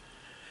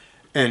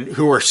 and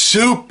who are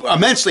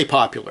immensely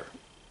popular,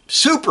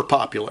 super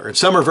popular, and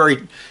some are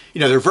very,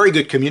 they're very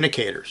good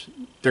communicators.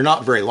 They're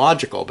not very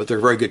logical, but they're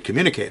very good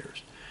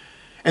communicators.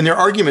 And their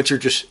arguments are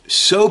just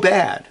so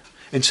bad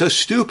and so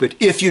stupid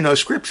if you know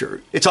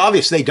Scripture. It's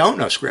obvious they don't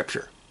know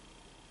Scripture.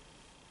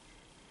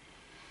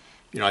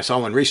 I saw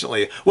one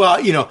recently.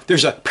 Well,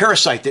 there's a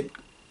parasite that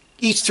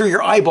eats through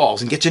your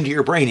eyeballs and gets into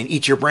your brain and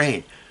eats your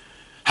brain.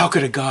 How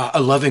could a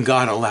loving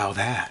God allow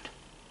that?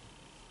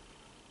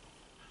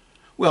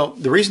 Well,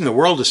 the reason the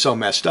world is so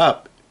messed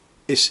up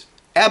is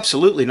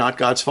absolutely not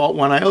God's fault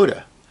one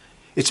iota.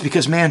 It's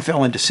because man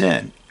fell into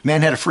sin.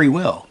 Man had a free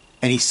will,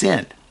 and he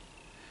sinned.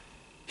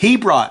 He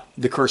brought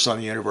the curse on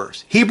the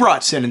universe. He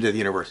brought sin into the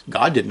universe.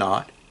 God did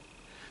not.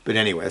 But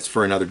anyway, that's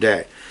for another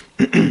day.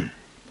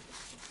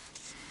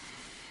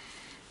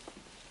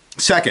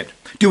 Second,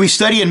 do we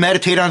study and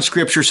meditate on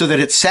Scripture so that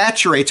it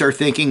saturates our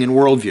thinking and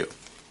worldview?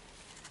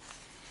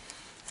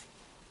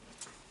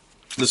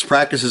 This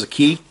practice is a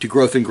key to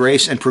growth in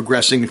grace and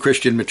progressing in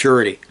Christian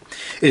maturity.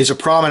 It is a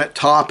prominent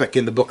topic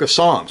in the book of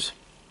Psalms.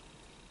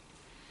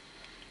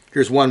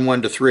 Here's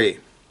 1:1-3.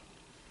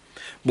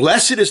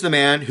 Blessed is the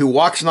man who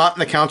walks not in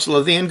the counsel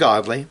of the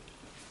ungodly,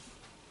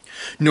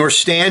 nor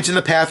stands in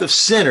the path of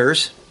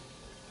sinners,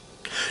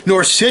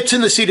 nor sits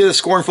in the seat of the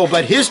scornful,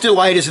 but his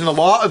delight is in the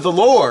law of the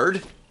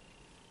Lord,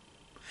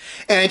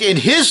 and in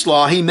his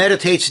law he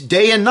meditates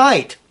day and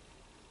night.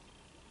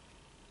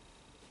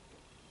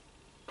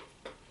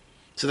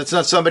 So that's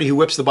not somebody who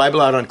whips the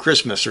Bible out on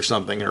Christmas or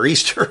something, or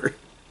Easter.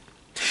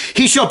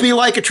 He shall be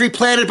like a tree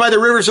planted by the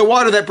rivers of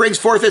water that brings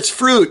forth its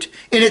fruit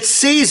in its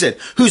season,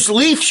 whose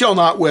leaf shall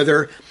not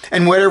wither,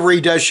 and whatever he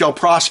does shall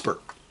prosper.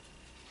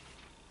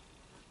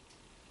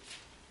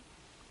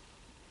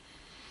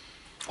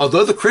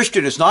 Although the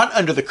Christian is not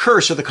under the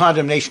curse of the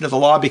condemnation of the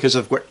law because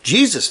of what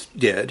Jesus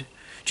did,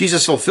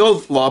 Jesus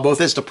fulfilled the law both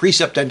as the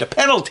precept and the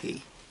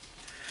penalty.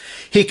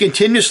 He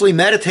continuously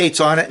meditates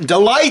on it and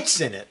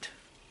delights in it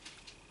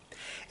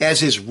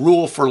as his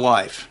rule for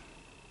life.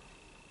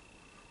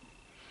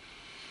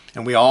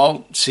 And we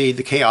all see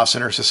the chaos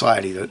in our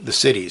society, the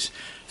cities.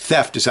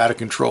 Theft is out of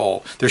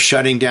control. They're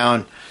shutting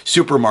down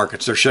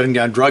supermarkets. They're shutting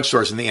down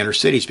drugstores in the inner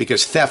cities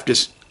because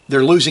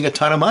they're losing a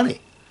ton of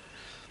money.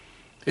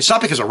 It's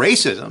not because of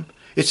racism.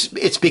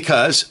 It's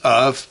because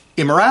of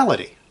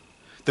immorality.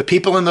 The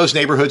people in those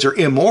neighborhoods are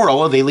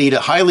immoral, and they lead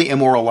a highly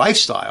immoral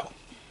lifestyle.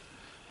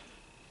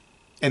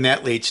 And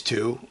that leads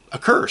to a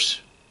curse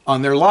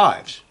on their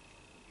lives.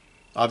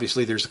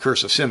 Obviously, there's the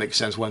curse of sin that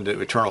sends one to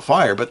eternal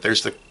fire, but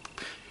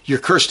you're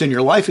cursed in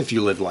your life if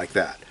you live like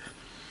that.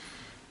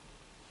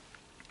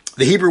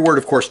 The Hebrew word,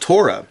 of course,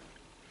 Torah,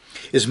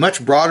 is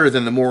much broader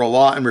than the moral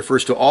law and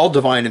refers to all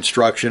divine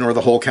instruction or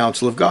the whole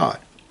counsel of God.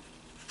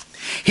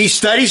 He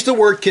studies the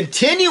word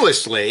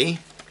continuously,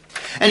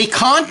 and he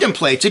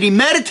contemplates it, he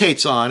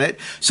meditates on it,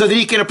 so that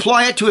he can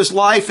apply it to his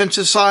life and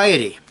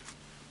society.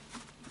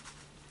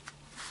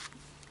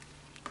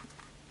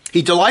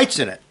 He delights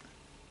in it,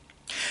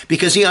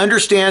 because he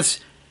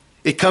understands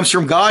it comes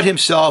from God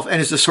himself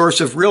and is the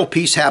source of real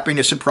peace,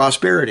 happiness, and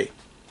prosperity.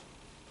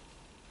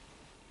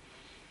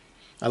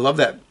 I love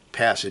that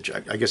passage.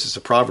 I guess it's the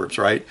Proverbs,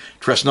 right?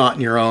 Trust not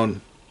in your own,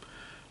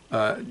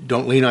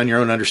 don't lean on your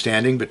own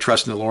understanding, but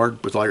trust in the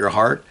Lord with all your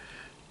heart.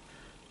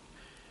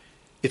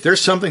 If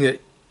there's something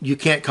that you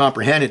can't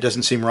comprehend, it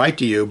doesn't seem right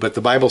to you, but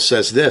the Bible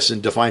says this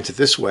and defines it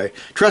this way,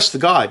 trust the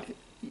God.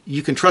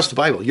 You can trust the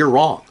Bible. You're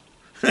wrong.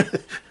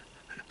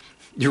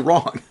 You're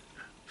wrong.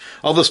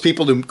 All those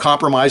people who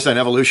compromised on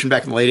evolution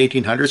back in the late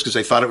 1800s because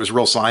they thought it was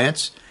real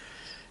science,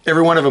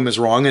 every one of them is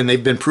wrong, and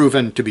they've been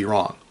proven to be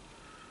wrong.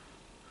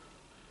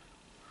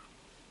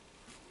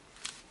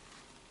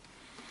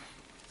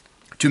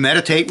 To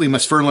meditate, we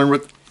must first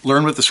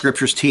learn what the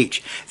Scriptures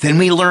teach. Then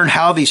we learn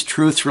how these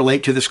truths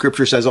relate to the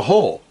Scriptures as a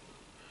whole.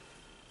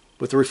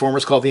 What the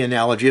Reformers call the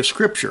analogy of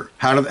Scripture.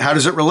 How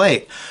does it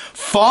relate?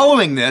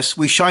 Following this,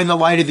 we shine the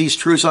light of these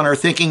truths on our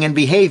thinking and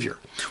behavior.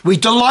 We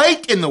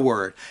delight in the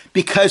Word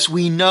because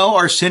we know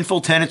our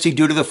sinful tendency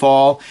due to the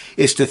fall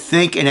is to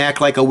think and act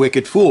like a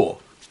wicked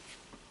fool.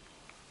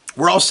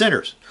 We're all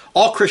sinners.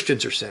 All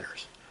Christians are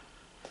sinners.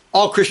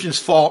 All Christians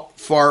fall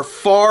far,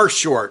 far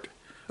short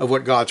of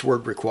what God's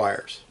Word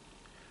requires.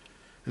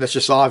 And that's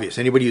just obvious.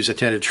 Anybody who's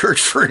attended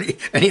church for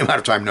any amount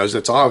of time knows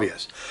that's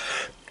obvious.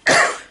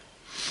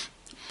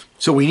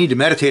 So we need to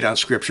meditate on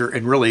Scripture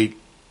and really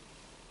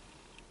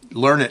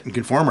learn it and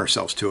conform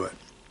ourselves to it.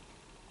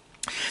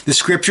 The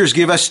Scriptures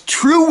give us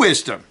true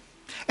wisdom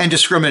and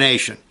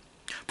discrimination.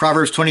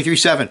 Proverbs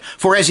 23:7,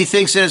 for as he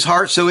thinks in his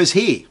heart, so is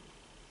he.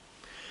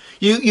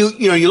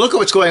 You look at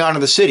what's going on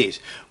in the cities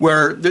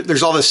where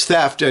there's all this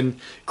theft and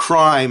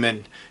crime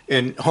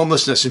and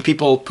homelessness and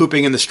people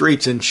pooping in the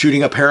streets and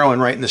shooting up heroin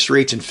right in the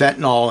streets and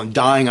fentanyl and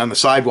dying on the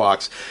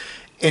sidewalks.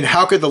 And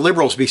how could the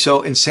liberals be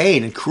so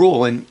insane and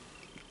cruel and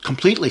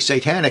completely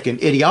satanic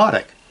and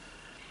idiotic?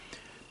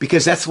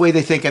 Because that's the way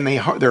they think in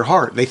their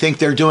heart. They think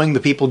they're doing the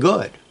people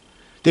good.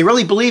 They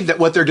really believe that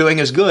what they're doing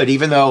is good,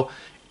 even though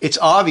it's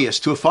obvious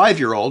to a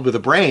 5-year-old with a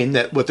brain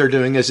that what they're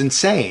doing is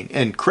insane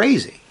and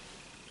crazy.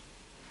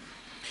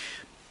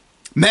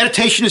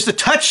 Meditation is the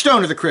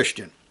touchstone of the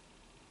Christian.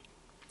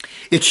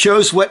 It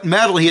shows what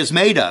metal he is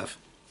made of.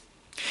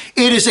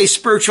 It is a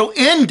spiritual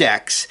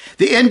index.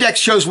 The index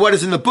shows what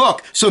is in the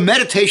book, so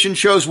meditation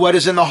shows what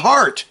is in the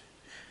heart.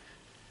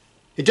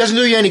 It doesn't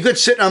do you any good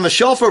sitting on the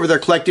shelf over there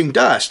collecting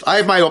dust. I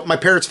have my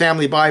parents'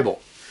 family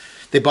Bible.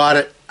 They bought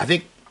it, I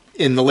think,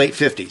 in the late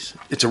 50s.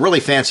 It's a really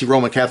fancy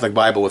Roman Catholic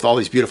Bible with all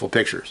these beautiful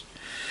pictures.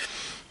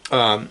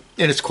 And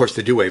it's, of course,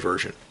 the Douay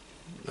version.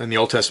 In the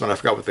Old Testament, I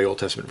forgot what the Old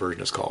Testament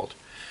version is called.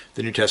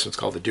 The New Testament's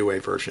called the Douay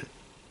version.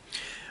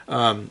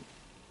 And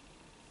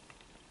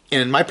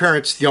my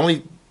parents, the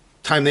only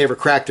time they ever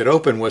cracked it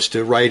open was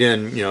to write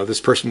in, this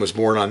person was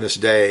born on this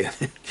day.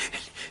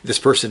 This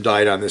person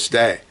died on this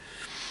day.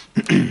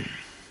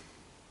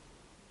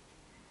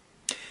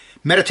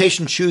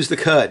 Meditation chews the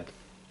cud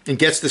and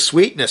gets the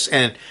sweetness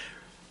and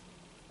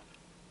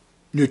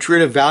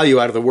nutritive value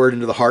out of the word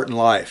into the heart and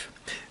life.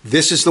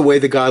 This is the way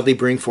the godly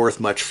bring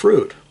forth much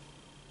fruit.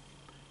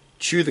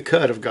 Chew the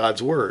cud of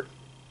God's word.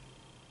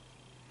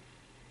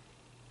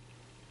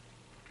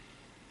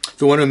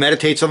 The one who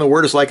meditates on the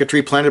word is like a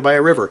tree planted by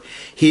a river.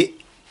 He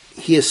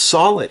is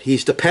solid.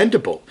 He's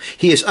dependable.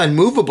 He is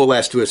unmovable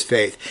as to his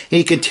faith. And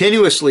he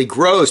continuously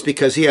grows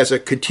because he has a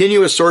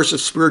continuous source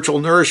of spiritual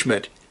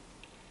nourishment.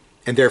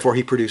 And therefore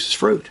he produces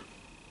fruit.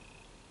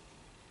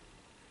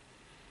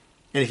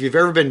 And if you've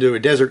ever been to a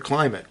desert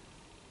climate,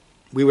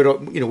 we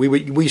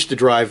used to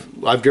drive,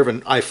 I've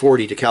driven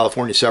I-40 to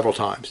California several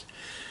times.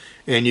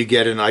 And you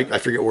get in, I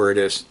forget where it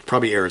is,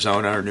 probably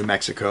Arizona or New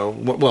Mexico.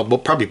 Well,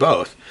 probably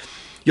both.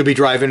 You'll be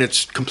driving,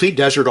 it's complete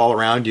desert all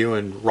around you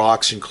and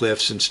rocks and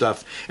cliffs and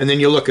stuff. And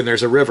then you look and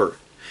there's a river.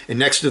 And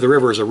next to the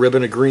river is a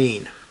ribbon of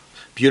green.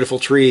 Beautiful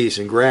trees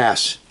and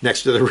grass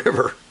next to the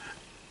river.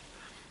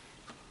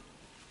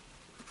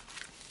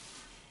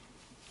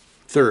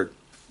 Third,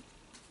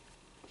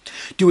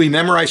 do we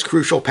memorize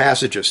crucial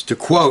passages to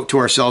quote to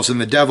ourselves and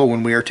the devil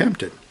when we are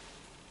tempted?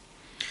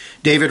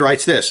 David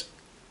writes this,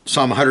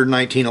 Psalm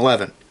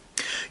 119:11.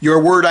 Your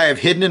word I have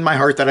hidden in my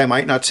heart that I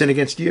might not sin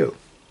against you.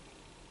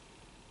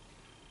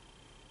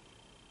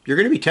 You're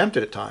going to be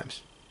tempted at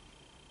times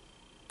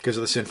because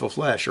of the sinful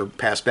flesh or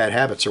past bad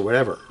habits or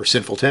whatever, or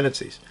sinful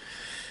tendencies.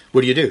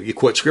 What do? You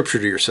quote scripture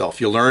to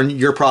yourself. You learn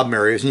your problem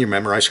areas and you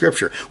memorize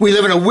scripture. We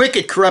live in a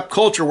wicked, corrupt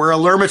culture where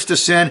allurements to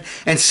sin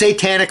and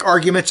satanic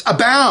arguments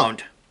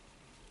abound.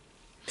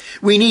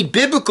 We need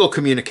biblical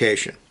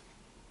communication,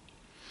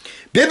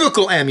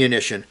 biblical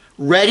ammunition,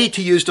 ready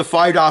to use to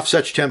fight off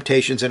such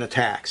temptations and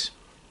attacks.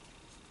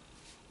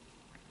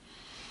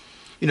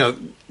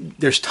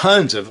 There's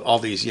tons of all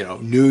these,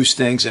 news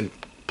things and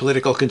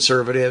political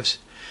conservatives.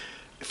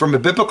 From a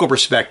biblical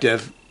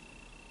perspective,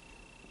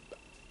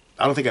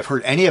 I don't think I've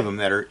heard any of them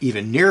that are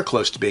even near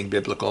close to being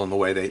biblical in the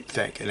way they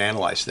think and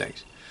analyze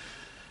things.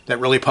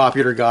 That really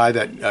popular guy,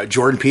 that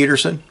Jordan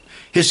Peterson,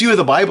 his view of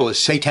the Bible is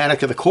satanic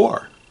to the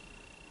core.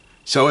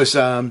 So is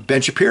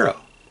Ben Shapiro.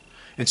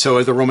 And so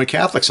are the Roman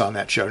Catholics on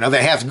that show. Now,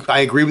 I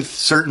agree with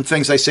certain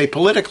things they say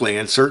politically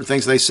and certain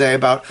things they say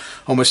about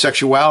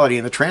homosexuality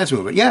and the trans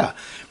movement. Yeah,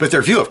 but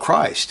their view of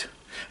Christ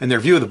and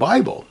their view of the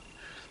Bible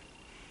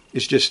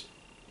is just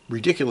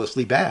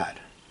ridiculously bad.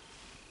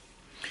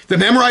 The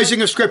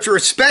memorizing of Scripture,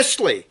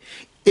 especially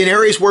in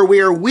areas where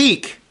we are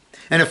weak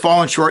and have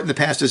fallen short in the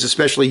past, is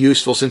especially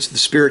useful since the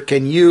Spirit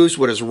can use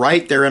what is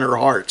right there in our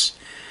hearts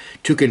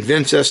to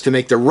convince us to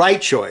make the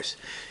right choice.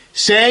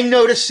 Saying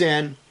no to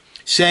sin,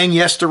 saying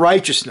yes to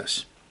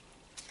righteousness.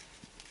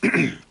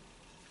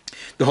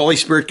 The Holy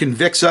Spirit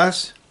convicts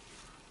us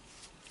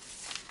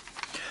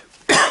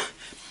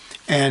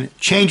and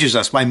changes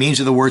us by means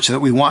of the word so that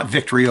we want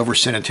victory over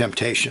sin and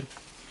temptation.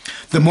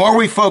 The more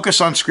we focus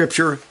on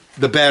Scripture,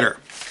 the better.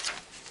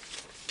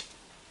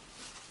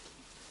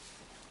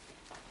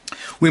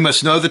 We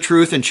must know the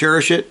truth and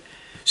cherish it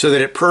so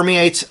that it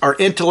permeates our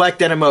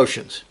intellect and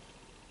emotions.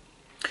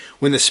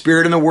 When the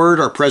Spirit and the Word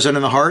are present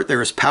in the heart,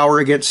 there is power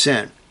against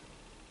sin.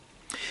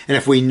 And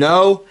if we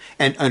know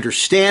and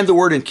understand the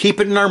Word and keep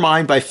it in our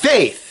mind by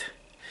faith,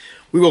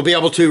 we will be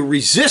able to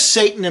resist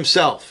Satan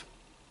himself.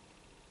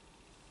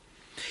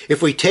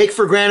 If we take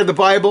for granted the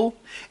Bible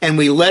and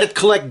we let it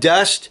collect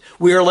dust,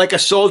 we are like a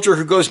soldier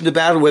who goes into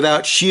battle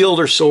without shield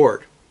or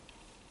sword.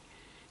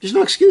 There's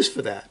no excuse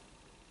for that.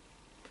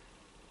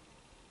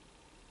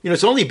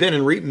 It's only been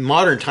in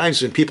modern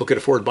times when people could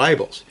afford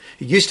Bibles.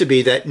 It used to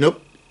be that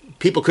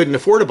people couldn't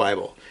afford a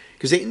Bible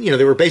because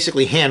they were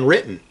basically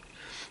handwritten.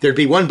 There'd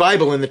be one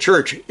Bible in the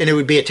church, and it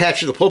would be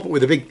attached to the pulpit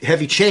with a big,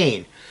 heavy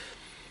chain.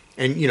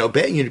 And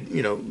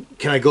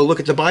can I go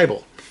look at the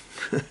Bible?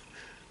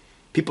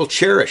 People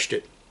cherished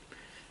it.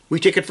 We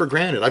take it for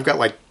granted. I've got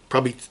like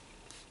probably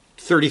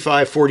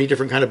 35, 40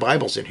 different kind of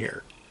Bibles in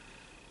here.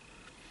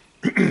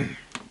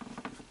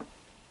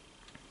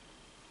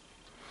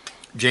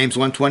 James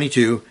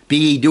 1:22, be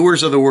ye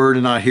doers of the word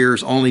and not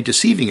hearers only,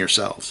 deceiving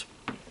yourselves.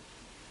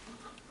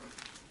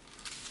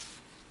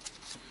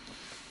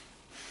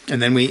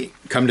 And then we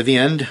come to the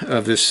end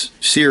of this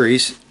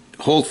series,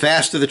 hold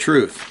fast to the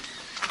truth.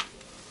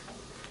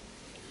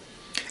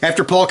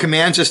 After Paul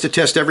commands us to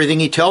test everything,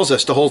 he tells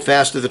us to hold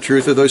fast to the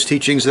truth of those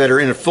teachings that are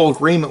in full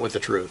agreement with the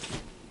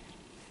truth.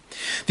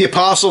 The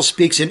apostle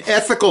speaks in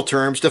ethical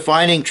terms,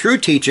 defining true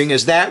teaching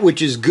as that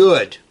which is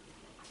good,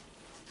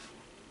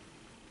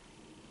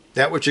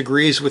 that which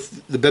agrees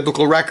with the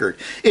biblical record.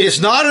 It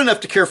is not enough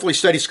to carefully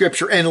study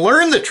Scripture and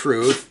learn the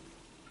truth,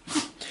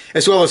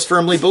 as well as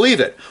firmly believe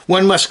it.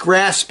 One must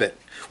grasp it.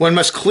 One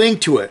must cling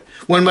to it.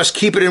 One must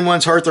keep it in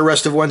one's heart the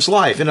rest of one's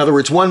life. In other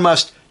words, one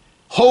must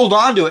hold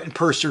on to it and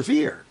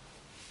persevere.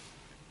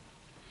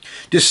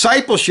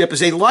 Discipleship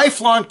is a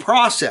lifelong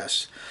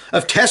process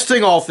of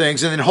testing all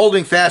things and then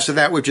holding fast to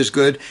that which is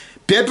good,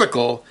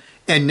 biblical,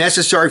 and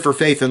necessary for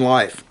faith and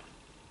life.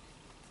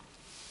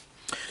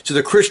 So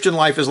the Christian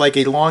life is like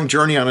a long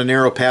journey on a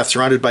narrow path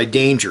surrounded by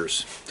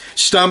dangers,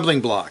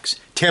 stumbling blocks,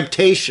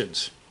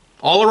 temptations,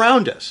 all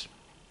around us.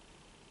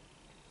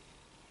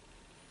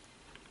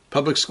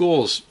 Public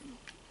schools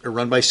are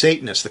run by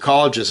Satanists. The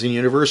colleges and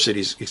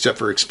universities, except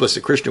for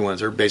explicit Christian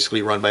ones, are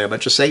basically run by a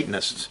bunch of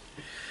Satanists.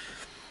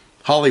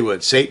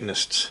 Hollywood,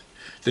 Satanists.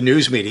 The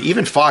news media,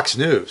 even Fox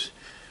News.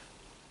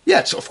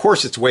 Yeah, of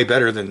course it's way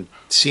better than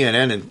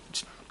CNN and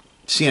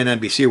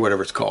CNNBC or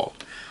whatever it's called.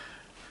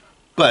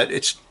 But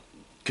it's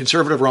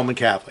conservative Roman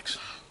Catholics.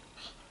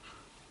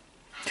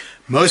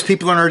 Most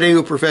people in our day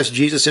who profess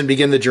Jesus and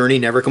begin the journey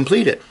never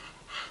complete it,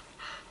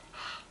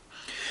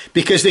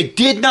 because they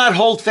did not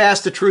hold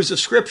fast the truths of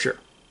Scripture.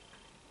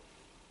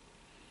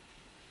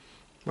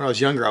 When I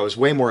was younger, I was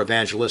way more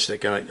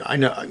evangelistic, and I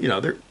know,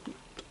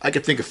 I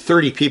could think of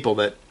 30 people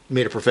that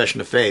made a profession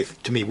of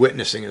faith to me,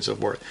 witnessing and so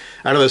forth.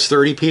 Out of those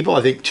 30 people,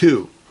 I think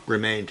 2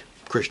 remained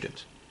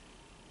Christians.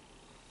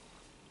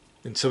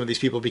 And some of these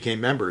people became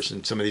members,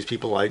 and some of these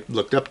people I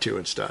looked up to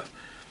and stuff.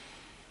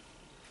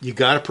 You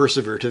got to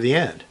persevere to the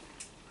end.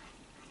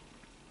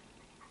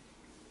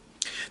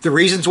 The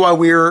reasons why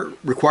we are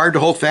required to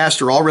hold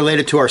fast are all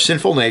related to our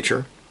sinful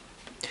nature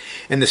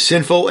and the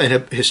sinful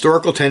and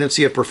historical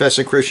tendency of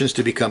professing Christians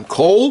to become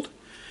cold,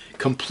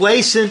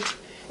 complacent,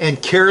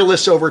 and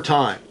careless over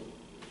time.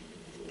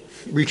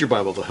 Read your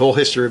Bible, the whole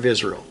history of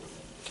Israel,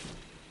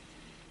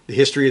 the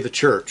history of the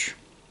church.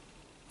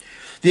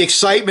 The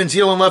excitement,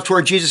 zeal, and love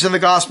toward Jesus and the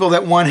gospel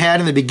that one had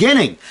in the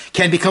beginning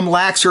can become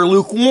lax or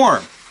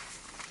lukewarm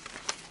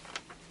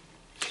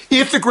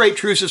if the great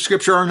truths of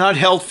Scripture are not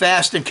held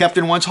fast and kept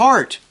in one's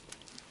heart.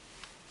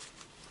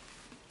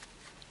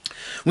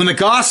 When the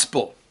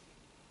gospel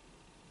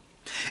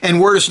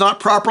and word is not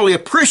properly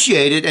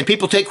appreciated and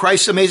people take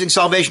Christ's amazing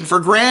salvation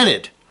for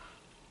granted,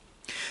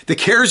 the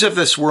cares of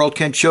this world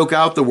can choke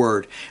out the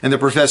word, and the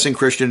professing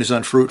Christian is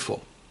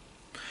unfruitful.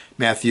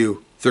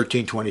 Matthew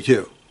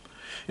 13:22.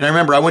 And I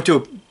remember I went to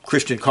a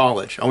Christian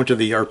college. I went to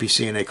the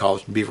RPCNA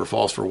college in Beaver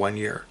Falls for 1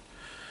 year.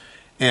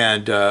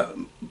 And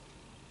the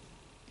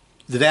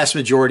vast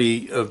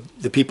majority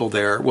of the people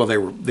there, well,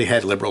 they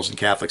had liberals and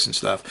Catholics and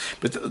stuff,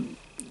 but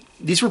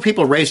these were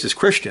people raised as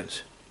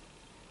Christians.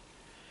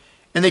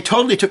 And they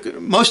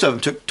most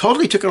of them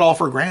totally took it all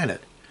for granted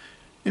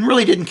and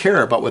really didn't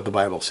care about what the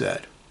Bible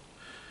said.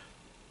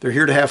 They're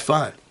here to have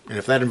fun. And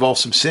if that involves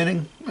some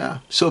sinning,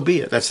 so be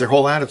it. That's their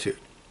whole attitude.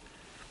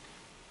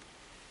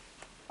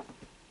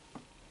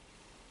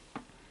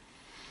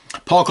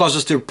 Paul calls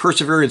us to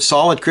persevere in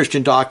solid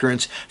Christian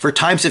doctrines, for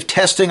times of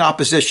testing,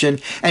 opposition,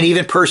 and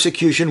even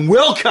persecution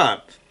will come.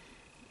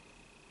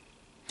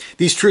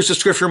 These truths of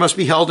Scripture must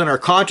be held in our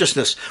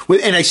consciousness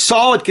in a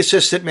solid,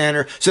 consistent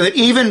manner, so that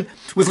even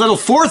with little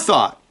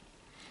forethought,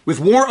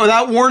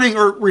 without warning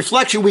or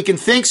reflection, we can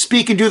think,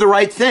 speak, and do the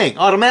right thing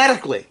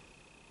automatically.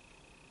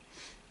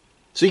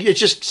 So it's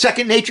just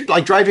second nature,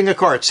 like driving a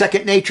car. It's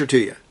second nature to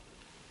you.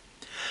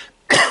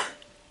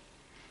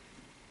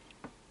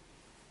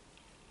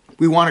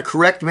 We want a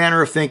correct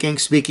manner of thinking,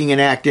 speaking,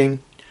 and acting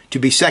to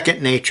be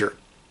second nature.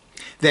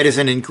 That is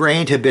an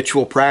ingrained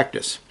habitual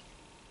practice.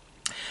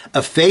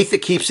 A faith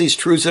that keeps these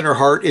truths in our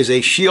heart is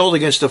a shield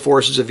against the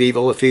forces of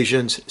evil,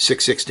 Ephesians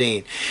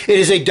 6:16. It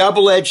is a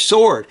double-edged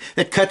sword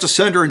that cuts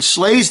asunder and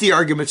slays the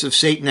arguments of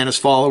Satan and his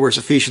followers,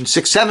 Ephesians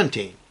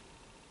 6:17.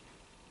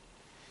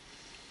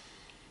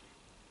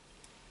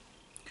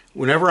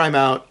 Whenever I'm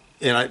out,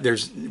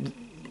 and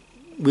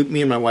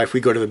me and my wife, we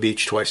go to the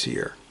beach twice a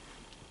year.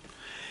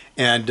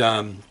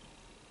 And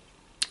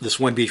this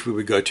one beach we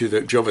would go to,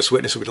 the Jehovah's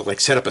Witnesses would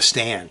set up a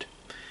stand,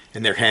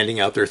 and they're handing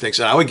out their things.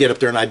 And I would get up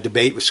there and I'd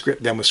debate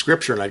them with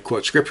Scripture, and I'd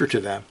quote Scripture to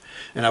them.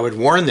 And I would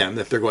warn them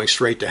that they're going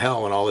straight to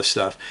hell and all this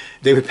stuff.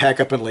 They would pack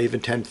up and leave in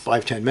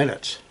 5-10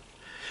 minutes.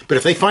 But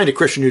if they find a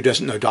Christian who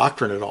doesn't know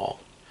doctrine at all,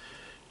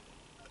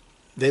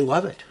 they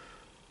love it.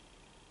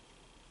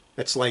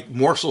 It's like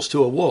morsels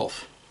to a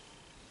wolf.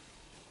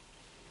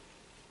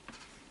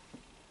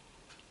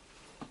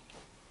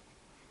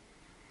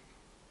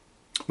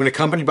 When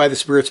accompanied by the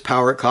Spirit's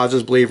power, it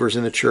causes believers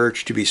in the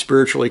church to be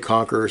spiritually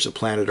conquerors of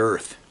planet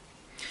Earth.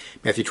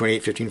 Matthew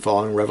 28:15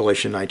 following,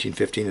 Revelation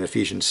 19:15, and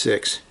Ephesians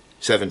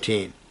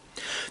 6:17.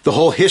 The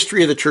whole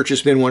history of the church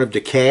has been one of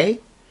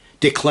decay,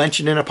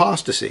 declension, and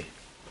apostasy.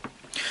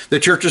 The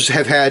churches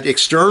have had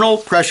external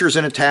pressures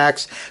and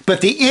attacks,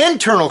 but the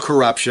internal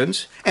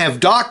corruptions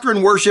of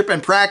doctrine, worship,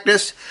 and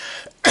practice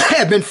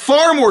have been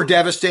far more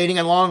devastating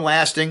and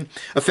long-lasting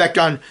effect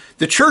on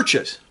the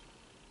churches.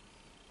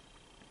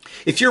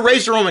 If you're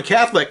raised a Roman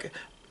Catholic,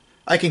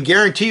 I can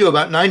guarantee you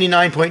about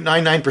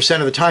 99.99%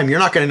 of the time you're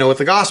not going to know what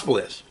the gospel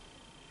is.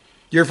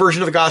 Your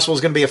version of the gospel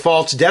is going to be a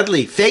false,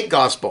 deadly, fake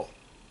gospel.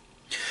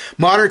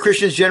 Modern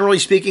Christians, generally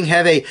speaking,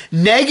 have a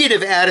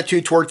negative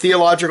attitude toward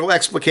theological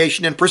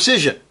explication and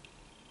precision.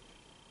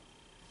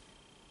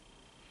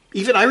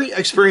 Even I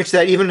experienced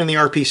that even in the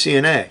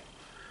RPCNA.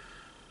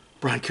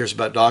 Brian cares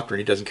about doctrine.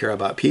 He doesn't care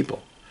about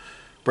people.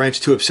 Brian's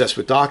too obsessed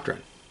with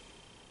doctrine.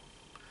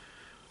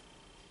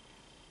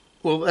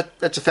 Well,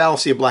 that's a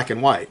fallacy of black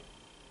and white.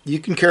 You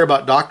can care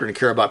about doctrine and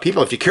care about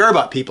people. If you care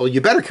about people, you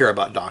better care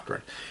about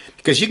doctrine.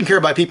 Because you can care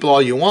about people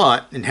all you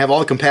want and have all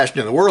the compassion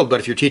in the world,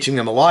 but if you're teaching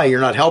them a lie, you're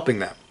not helping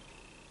them.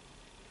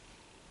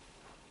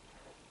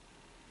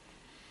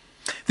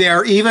 They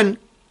are even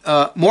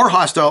more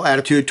hostile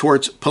attitude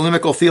towards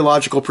polemical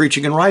theological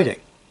preaching and writing.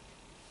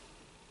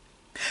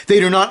 They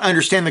do not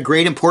understand the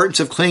great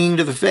importance of clinging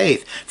to the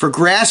faith, for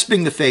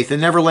grasping the faith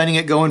and never letting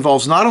it go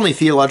involves not only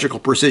theological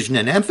precision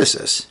and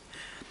emphasis,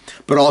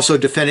 but also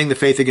defending the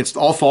faith against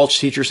all false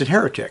teachers and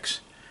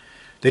heretics.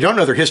 They don't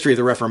know their history of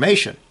the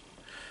Reformation.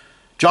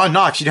 John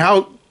Knox, you know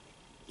how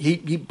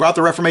he brought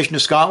the Reformation to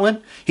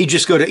Scotland? He'd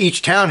just go to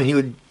each town and he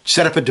would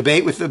set up a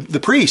debate with the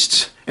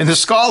priests and the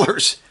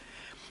scholars.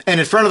 And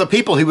in front of the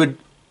people, he would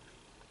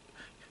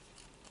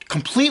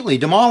completely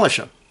demolish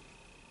them.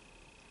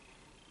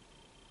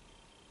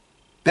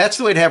 That's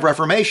the way to have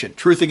Reformation,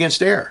 truth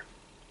against error.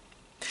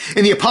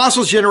 In the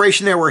Apostles'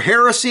 generation, there were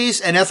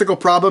heresies and ethical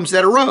problems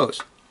that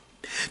arose.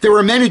 There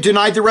were men who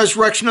denied the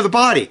resurrection of the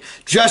body,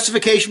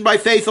 justification by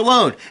faith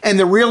alone, and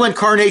the real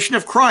incarnation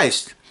of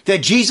Christ,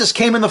 that Jesus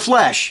came in the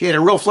flesh. He had a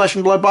real flesh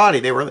and blood body.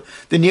 They were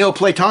the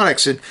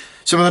Neoplatonics and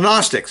some of the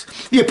Gnostics.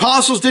 The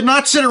apostles did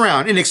not sit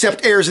around and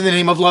accept errors in the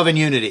name of love and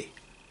unity.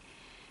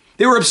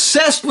 They were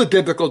obsessed with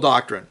biblical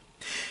doctrine.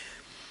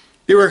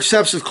 They were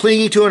obsessed with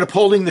clinging to and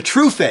upholding the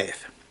true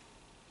faith.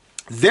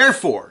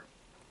 Therefore,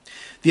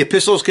 the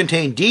epistles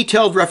contain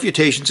detailed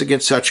refutations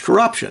against such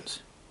corruptions.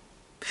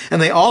 And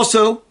they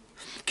also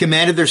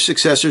commanded their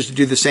successors to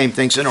do the same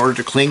things in order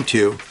to cling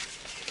to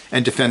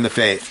and defend the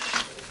faith.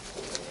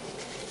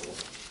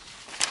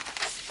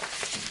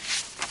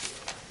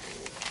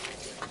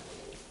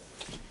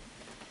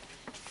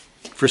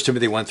 First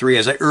Timothy 1:3,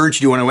 as I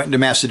urged you when I went into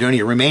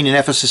Macedonia, remain in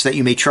Ephesus that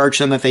you may charge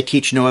them that they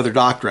teach no other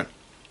doctrine.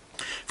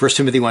 First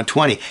Timothy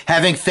 1:20,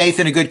 having faith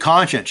and a good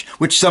conscience,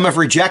 which some have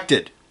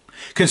rejected,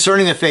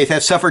 concerning the faith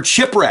have suffered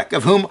shipwreck,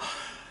 of whom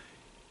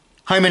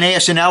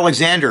Hymenaeus and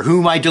Alexander,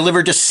 whom I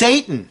delivered to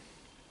Satan,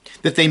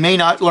 that they may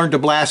not learn to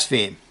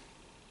blaspheme.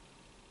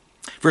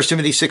 1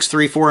 Timothy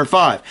 6:3, 4, and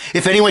 5.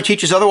 If anyone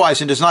teaches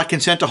otherwise and does not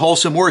consent to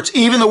wholesome words,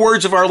 even the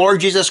words of our Lord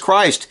Jesus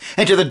Christ,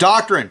 and to the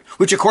doctrine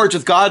which accords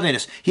with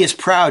godliness, he is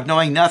proud,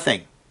 knowing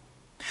nothing.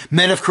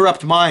 Men of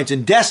corrupt minds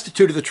and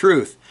destitute of the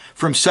truth,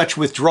 from such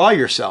withdraw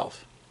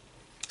yourself.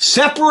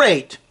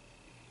 Separate.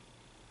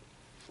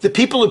 The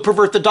people who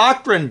pervert the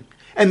doctrine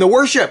and the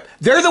worship,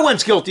 they're the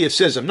ones guilty of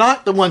schism,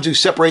 not the ones who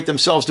separate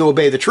themselves to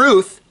obey the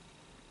truth.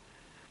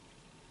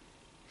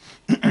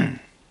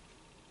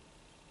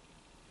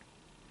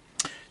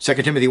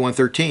 2 Timothy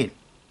 1:13.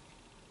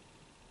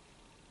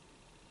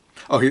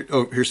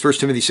 Here's 1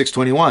 Timothy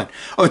 6:21.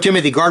 O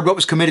Timothy, guard what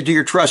was committed to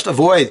your trust.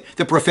 Avoid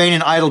the profane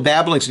and idle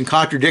babblings and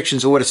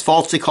contradictions of what is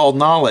falsely called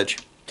knowledge.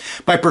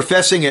 By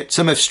professing it,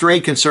 some have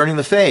strayed concerning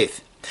the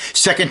faith.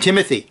 2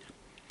 Timothy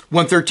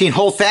 1:13.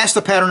 Hold fast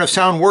the pattern of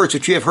sound words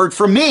which you have heard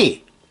from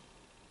me.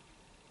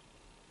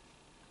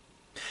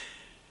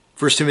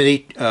 1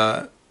 Timothy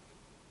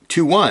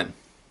 2:1.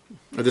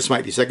 Or this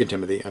might be 2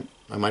 Timothy.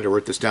 I might have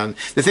wrote this down.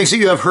 The things that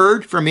you have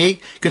heard from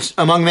me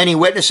among many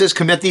witnesses,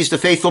 commit these to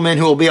faithful men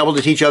who will be able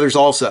to teach others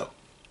also.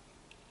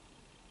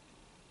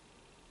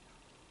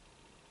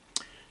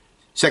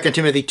 2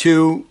 Timothy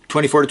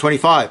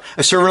 2:24-25.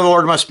 A servant of the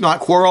Lord must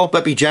not quarrel,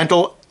 but be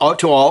gentle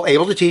to all,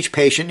 able to teach,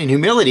 patient in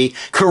humility,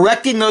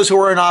 correcting those who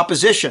are in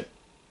opposition.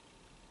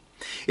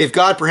 If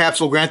God perhaps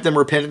will grant them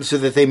repentance so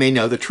that they may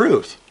know the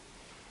truth.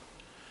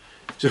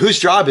 So whose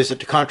job is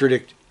it to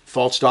contradict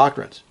false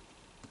doctrines?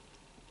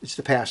 It's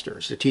the pastor.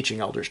 It's the teaching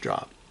elder's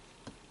job.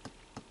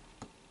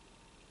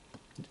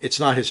 It's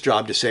not his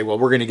job to say, well,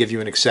 we're going to give you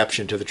an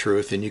exception to the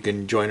truth and you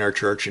can join our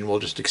church and we'll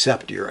just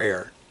accept your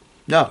error.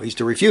 No, he's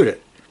to refute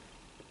it.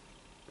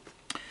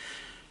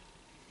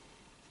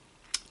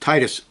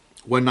 Titus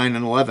 1:9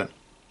 and 11.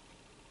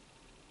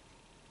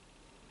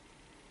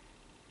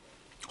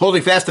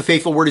 Holding fast the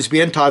faithful word is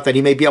being taught, that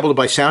he may be able to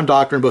by sound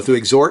doctrine both to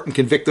exhort and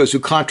convict those who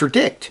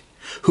contradict,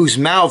 whose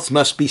mouths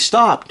must be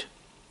stopped.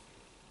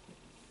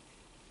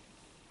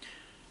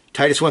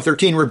 Titus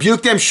 1:13,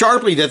 rebuke them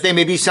sharply that they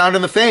may be sound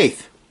in the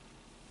faith.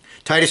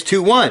 Titus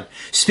 2:1,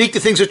 speak the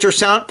things which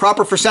are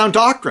proper for sound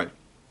doctrine.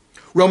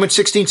 Romans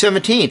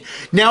 16:17,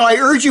 now I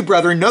urge you,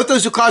 brethren, note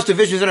those who cause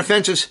divisions and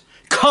offenses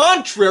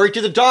contrary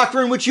to the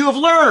doctrine which you have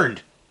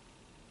learned,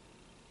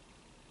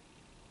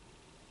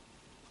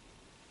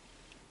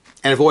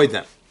 and avoid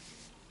them.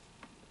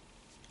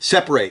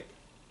 Separate.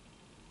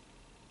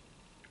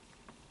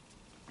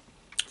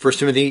 1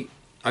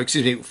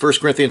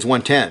 Corinthians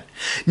 1:10.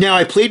 Now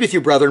I plead with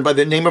you, brethren, by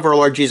the name of our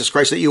Lord Jesus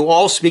Christ, that you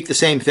all speak the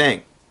same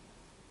thing,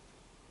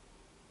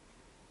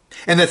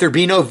 and that there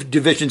be no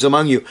divisions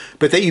among you,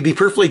 but that you be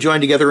perfectly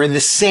joined together in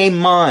the same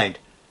mind.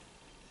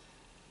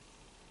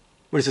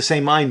 What does the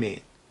same mind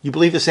mean? You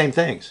believe the same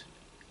things.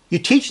 You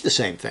teach the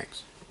same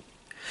things.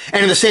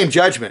 And in the same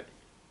judgment.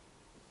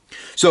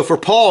 So for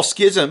Paul,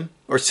 schism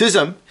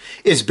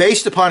is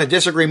based upon a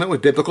disagreement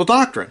with biblical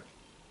doctrine.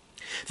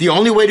 The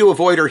only way to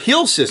avoid or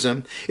heal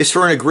schism is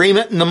for an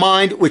agreement in the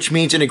mind, which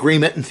means an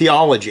agreement in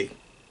theology.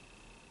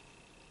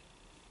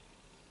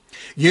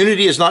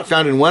 Unity is not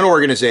found in one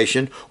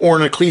organization or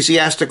an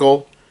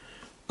ecclesiastical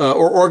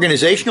or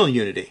organizational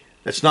unity.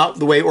 That's not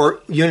the way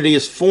unity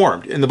is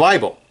formed in the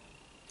Bible.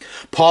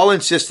 Paul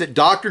insists that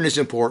doctrine is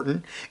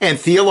important and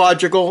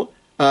theological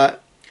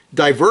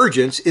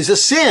divergence is a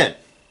sin.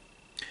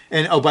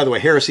 And, oh, by the way,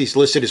 heresy is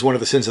listed as one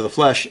of the sins of the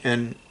flesh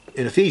in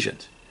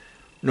Ephesians,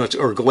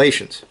 or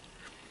Galatians.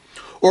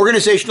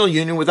 Organizational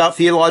union without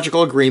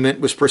theological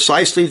agreement was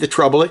precisely the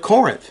trouble at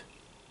Corinth.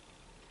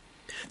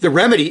 The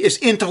remedy is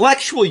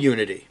intellectual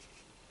unity.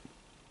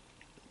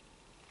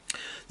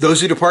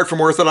 Those who depart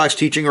from orthodox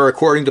teaching are,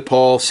 according to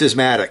Paul,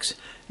 schismatics,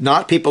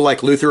 not people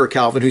like Luther or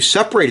Calvin who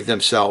separated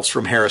themselves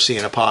from heresy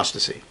and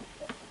apostasy.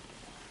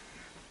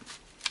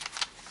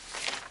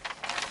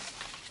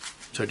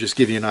 So just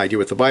give you an idea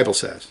what the Bible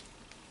says.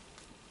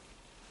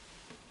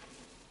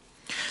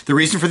 The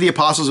reason for the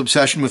apostles'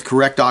 obsession with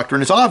correct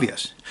doctrine is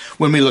obvious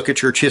when we look at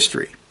church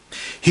history.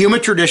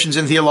 Human traditions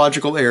and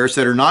theological errors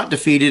that are not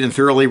defeated and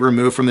thoroughly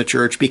removed from the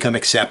church become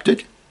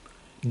accepted,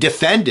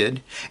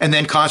 defended, and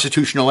then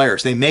constitutional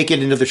errors. They make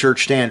it into the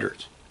church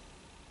standards.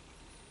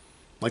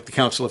 Like the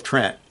Council of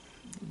Trent,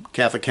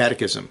 Catholic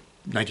Catechism,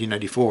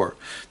 1994,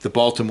 the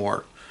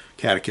Baltimore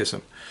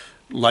Catechism,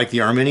 like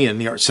the Arminian,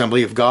 the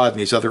Assembly of God,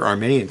 and these other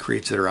Arminian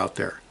creeds that are out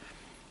there.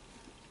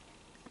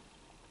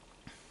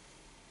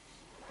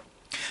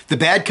 The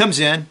bad comes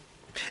in,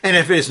 and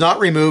if it is not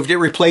removed, it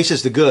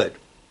replaces the good.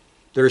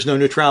 There is no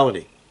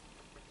neutrality.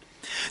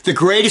 The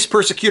greatest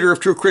persecutor of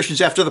true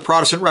Christians after the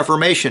Protestant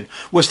Reformation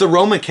was the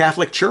Roman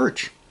Catholic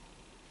Church.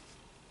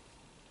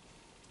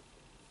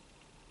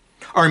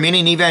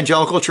 Armenian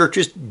evangelical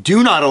churches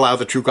do not allow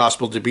the true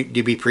gospel to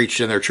be preached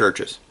in their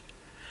churches.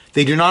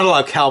 They do not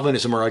allow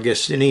Calvinism or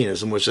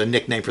Augustinianism, which is a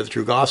nickname for the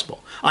true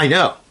gospel. I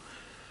know.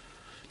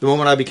 The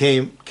moment I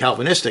became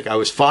Calvinistic, I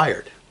was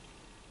fired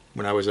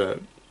when I was a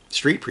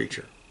street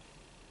preacher.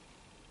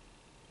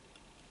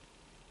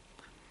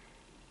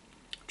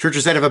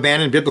 Churches that have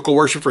abandoned biblical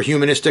worship for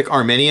humanistic,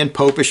 Arminian,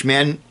 popish,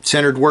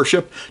 man-centered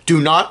worship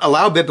do not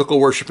allow biblical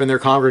worship in their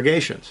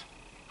congregations.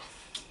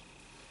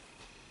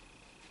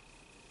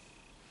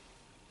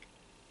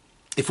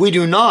 If we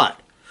do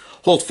not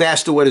hold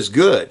fast to what is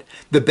good,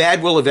 the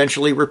bad will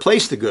eventually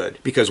replace the good.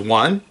 Because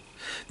one,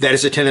 that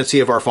is a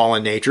tendency of our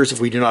fallen natures if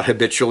we do not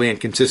habitually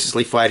and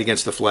consistently fight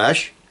against the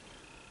flesh.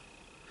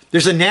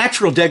 There's a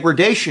natural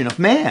degradation of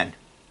man.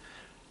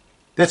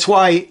 That's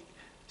why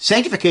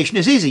sanctification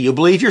is easy. You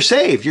believe you're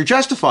saved. You're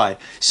justified.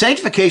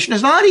 Sanctification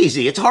is not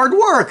easy. It's hard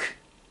work.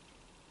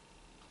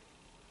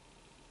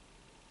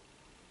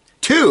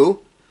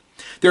 Two,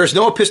 there is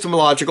no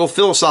epistemological,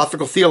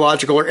 philosophical,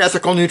 theological, or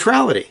ethical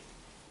neutrality.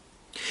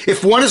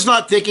 If one is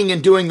not thinking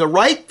and doing the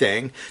right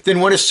thing, then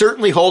one is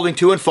certainly holding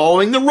to and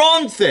following the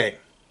wrong thing.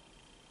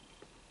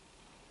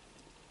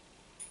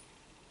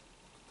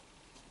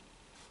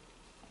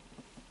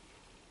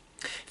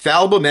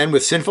 Fallible men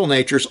with sinful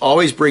natures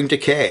always bring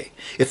decay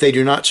if they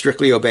do not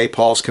strictly obey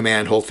Paul's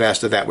command, hold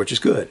fast to that which is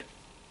good.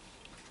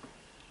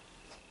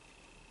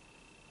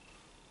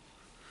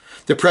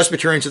 The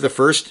Presbyterians of the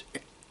first,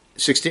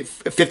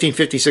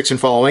 1556 and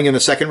following, and the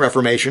Second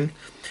Reformation,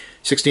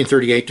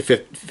 1638 to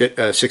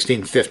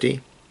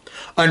 1650,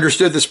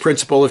 understood this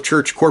principle of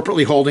church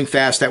corporately holding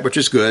fast that which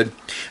is good,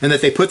 and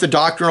that they put the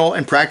doctrinal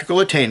and practical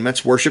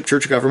attainments, worship,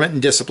 church government,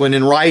 and discipline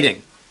in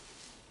writing.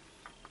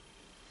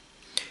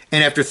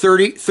 And after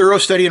thorough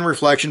study and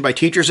reflection by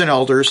teachers and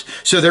elders,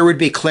 so there would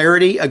be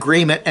clarity,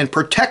 agreement, and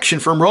protection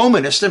from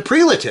Romanists and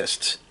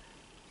Prelatists,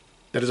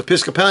 that is,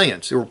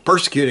 Episcopalians, who were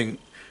persecuting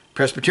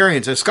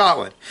Presbyterians in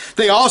Scotland.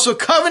 They also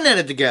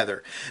covenanted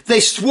together. They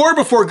swore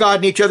before God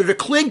and each other to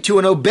cling to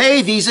and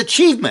obey these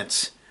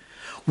achievements.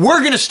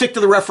 We're going to stick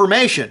to the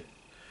Reformation.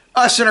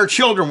 Us and our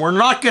children, we're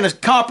not going to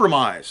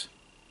compromise.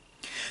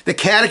 The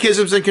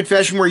catechisms and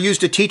confession were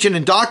used to teach and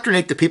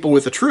indoctrinate the people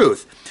with the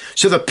truth,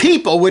 so the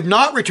people would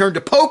not return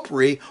to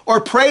popery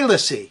or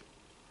prelacy.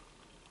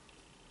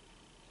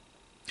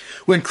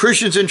 When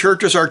Christians in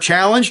churches are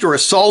challenged or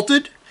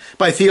assaulted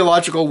by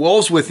theological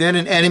wolves within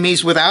and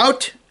enemies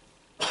without,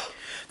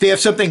 They have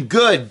something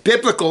good,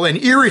 biblical, and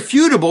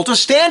irrefutable to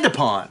stand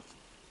upon.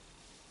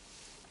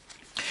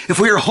 If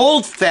we are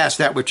hold fast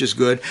that which is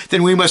good,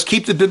 then we must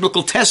keep the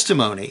biblical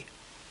testimony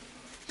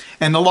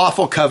and the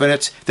lawful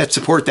covenants that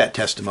support that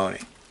testimony.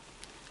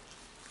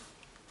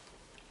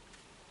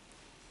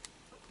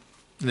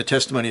 And the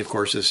testimony, of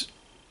course, is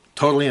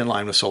totally in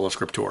line with sola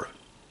scriptura.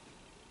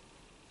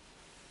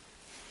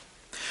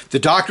 The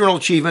doctrinal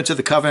achievements of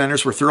the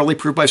Covenanters were thoroughly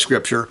proved by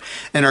Scripture,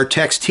 and our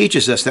text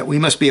teaches us that we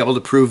must be able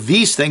to prove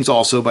these things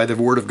also by the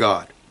Word of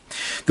God.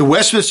 The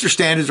Westminster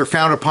Standards are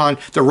founded upon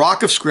the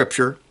rock of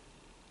Scripture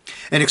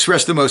and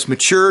express the most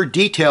mature,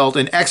 detailed,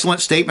 and excellent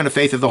statement of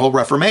faith of the whole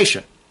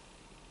Reformation.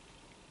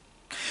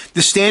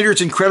 The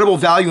Standards' incredible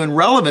value and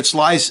relevance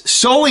lies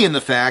solely in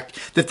the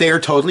fact that they are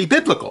totally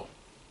biblical.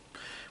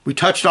 We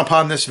touched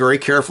upon this very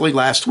carefully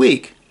last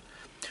week.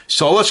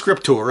 Sola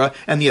Scriptura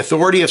and the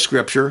authority of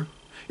Scripture,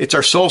 it's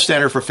our sole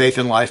standard for faith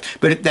and life,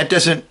 but that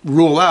doesn't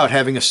rule out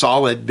having a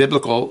solid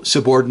biblical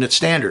subordinate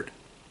standard.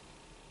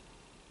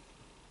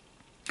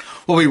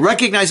 While we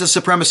recognize the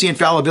supremacy,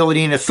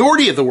 infallibility, and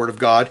authority of the Word of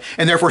God,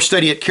 and therefore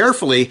study it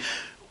carefully,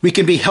 we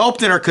can be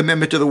helped in our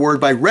commitment to the Word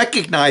by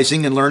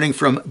recognizing and learning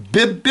from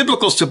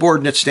biblical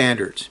subordinate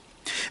standards.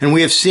 And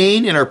we have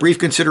seen in our brief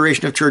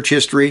consideration of church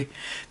history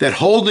that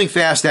holding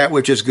fast that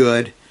which is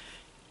good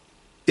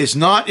is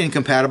not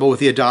incompatible with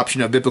the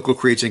adoption of biblical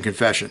creeds and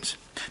confessions.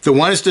 The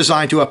one is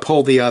designed to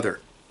uphold the other.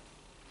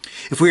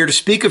 If we are to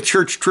speak of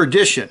church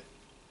tradition,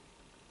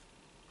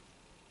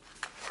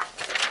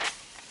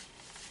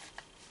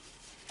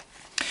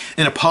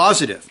 in a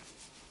positive,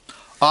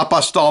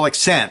 apostolic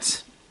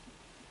sense,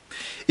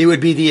 it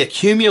would be the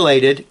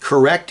accumulated,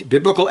 correct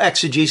biblical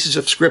exegesis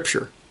of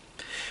Scripture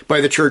by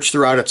the church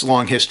throughout its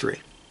long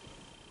history.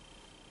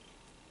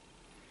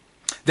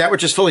 That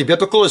which is fully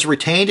biblical is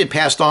retained and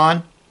passed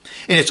on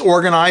in its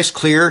organized,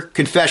 clear,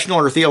 confessional,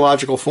 or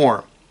theological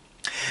form.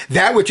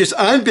 That which is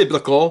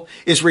unbiblical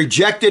is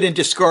rejected and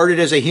discarded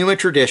as a human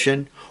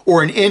tradition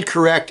or an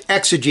incorrect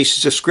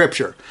exegesis of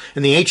Scripture.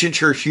 And the ancient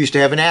church used to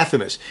have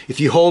anathemas. If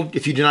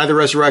you deny the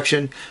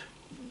resurrection,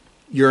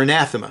 you're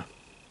anathema.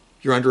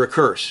 You're under a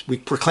curse. We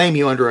proclaim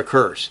you under a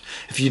curse.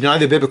 If you deny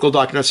the biblical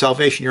doctrine of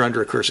salvation, you're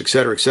under a curse,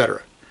 etc.,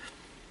 etc.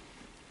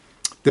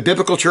 The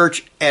biblical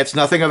church adds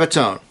nothing of its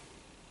own.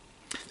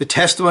 The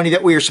testimony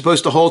that we are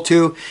supposed to hold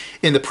to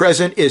in the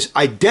present is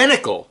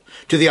identical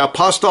to the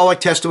apostolic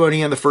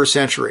testimony in the first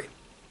century.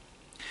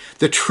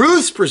 The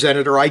truths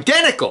presented are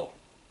identical,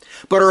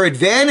 but our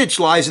advantage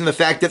lies in the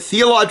fact that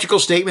theological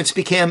statements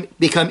become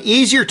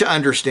easier to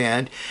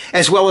understand,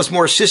 as well as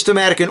more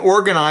systematic and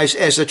organized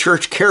as the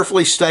church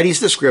carefully studies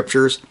the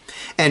Scriptures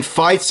and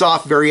fights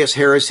off various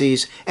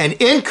heresies and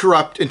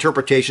incorrupt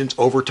interpretations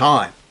over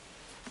time.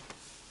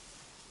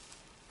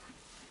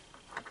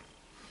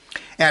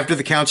 After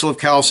the Council of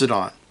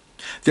Chalcedon,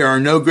 there are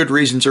no good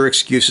reasons or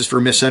excuses for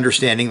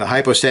misunderstanding the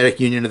hypostatic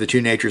union of the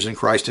two natures in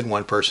Christ in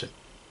one person.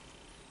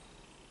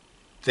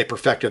 They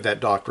perfected that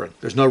doctrine.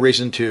 There's no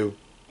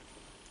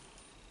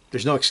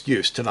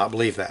excuse to not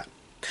believe that.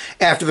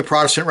 After the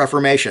Protestant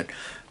Reformation,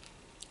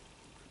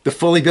 the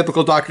fully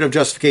biblical doctrine of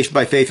justification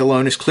by faith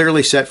alone is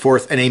clearly set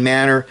forth in a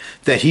manner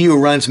that he who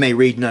runs may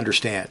read and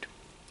understand.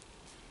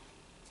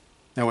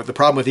 Now, what the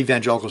problem with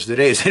evangelicals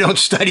today is they don't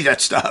study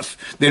that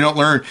stuff. They don't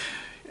learn.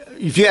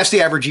 If you ask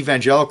the average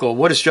evangelical,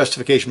 what is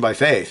justification by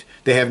faith?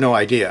 They have no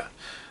idea.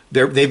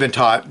 They've been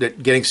taught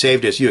that getting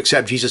saved is you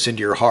accept Jesus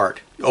into your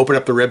heart. You open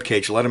up the rib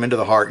cage, let him into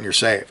the heart, and you're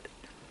saved.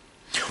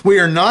 We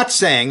are not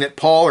saying that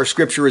Paul or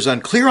Scripture is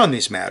unclear on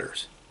these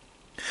matters,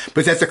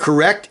 but that the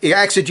correct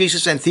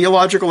exegesis and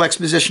theological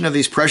exposition of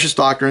these precious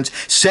doctrines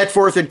set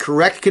forth in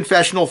correct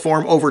confessional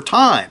form over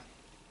time,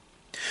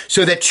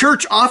 so that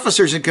church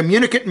officers and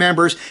communicant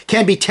members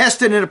can be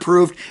tested and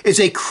approved, is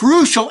a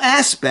crucial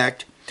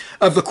aspect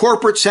of the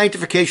corporate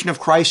sanctification of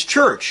Christ's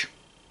church.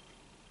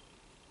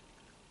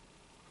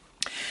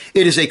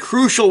 It is a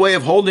crucial way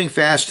of holding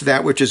fast to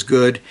that which is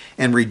good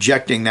and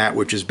rejecting that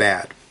which is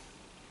bad.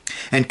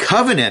 And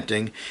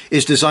covenanting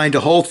is designed to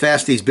hold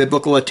fast these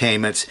biblical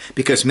attainments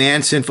because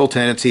man's sinful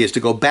tendency is to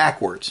go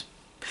backwards,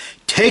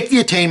 take the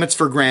attainments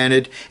for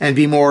granted, and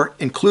be more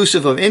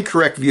inclusive of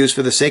incorrect views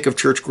for the sake of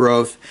church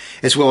growth,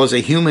 as well as a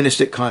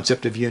humanistic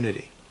concept of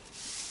unity.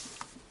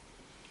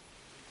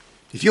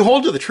 If you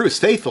hold to the truth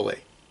faithfully,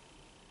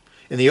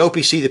 in the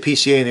OPC, the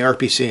PCA, and the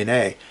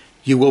RPCNA,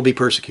 you will be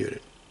persecuted.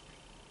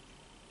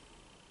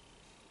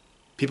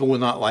 People will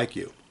not like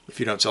you if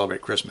you don't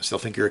celebrate Christmas. They'll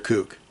think you're a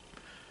kook.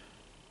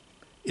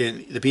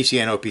 In the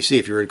PCA and OPC,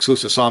 if you're an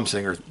exclusive psalm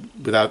singer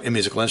without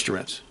musical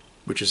instruments,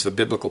 which is the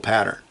biblical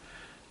pattern,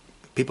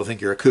 people think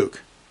you're a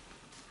kook.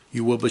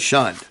 You will be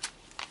shunned.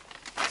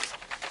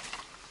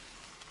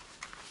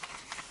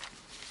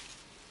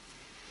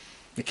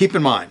 Now keep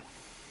in mind,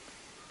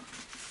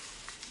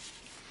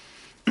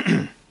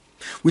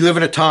 we live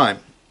in a time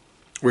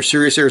where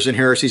serious errors and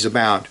heresies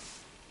abound,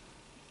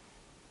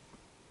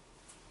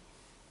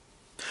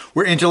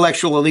 where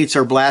intellectual elites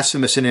are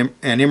blasphemous and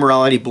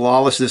immorality,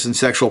 lawlessness, and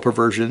sexual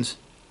perversions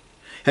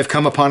have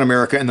come upon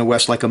America and the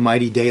West like a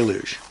mighty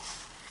deluge.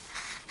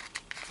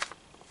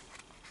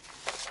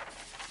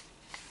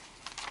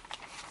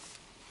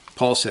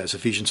 Paul says,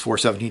 Ephesians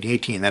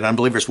 4:17-18, that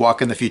unbelievers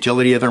walk in the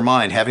futility of their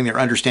mind, having their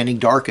understanding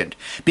darkened,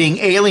 being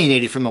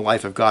alienated from the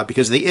life of God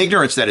because of the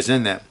ignorance that is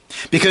in them,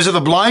 because of the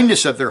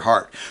blindness of their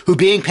heart, who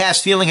being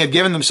past feeling have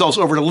given themselves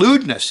over to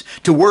lewdness,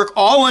 to work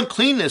all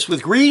uncleanness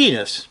with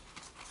greediness.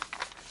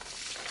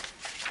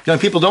 Young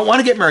people don't want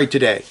to get married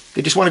today.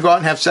 They just want to go out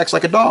and have sex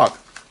like a dog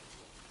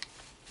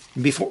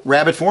and be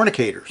rabid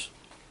fornicators.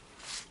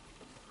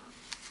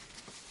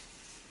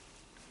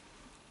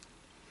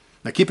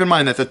 Now keep in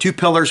mind that the two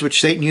pillars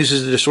which Satan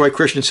uses to destroy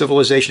Christian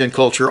civilization and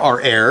culture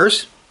are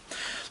errors,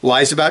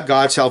 lies about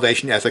God,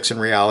 salvation, ethics, and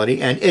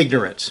reality, and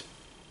ignorance.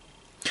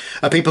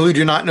 A people who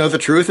do not know the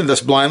truth and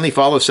thus blindly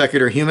follow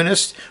secular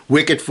humanists,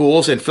 wicked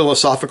fools, and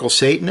philosophical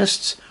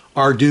Satanists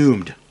are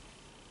doomed.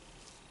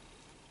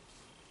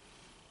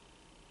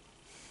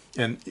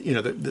 And, you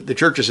know, the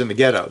churches in the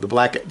ghetto,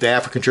 the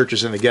African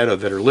churches in the ghetto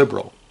that are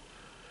liberal,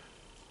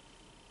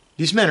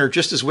 these men are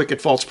just as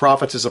wicked false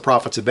prophets as the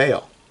prophets of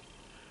Baal.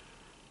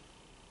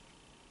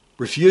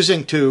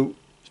 Refusing to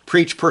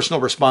preach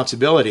personal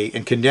responsibility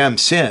and condemn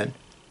sin,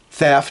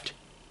 theft,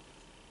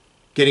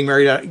 getting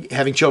married,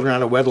 having children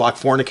out of wedlock,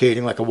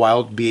 fornicating like a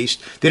wild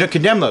beast. They don't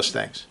condemn those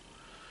things.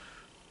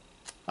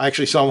 I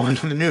actually saw one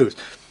on the news.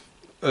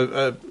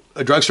 A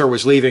drugstore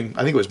was leaving,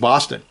 I think it was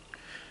Boston,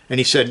 and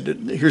he said,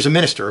 here's a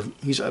minister,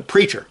 he's a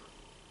preacher.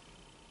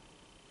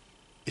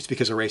 It's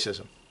because of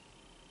racism.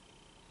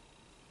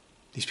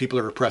 These people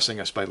are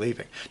oppressing us by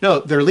leaving. No,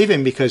 they're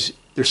leaving because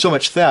there's so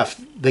much theft,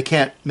 they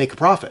can't make a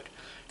profit.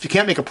 If you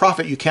can't make a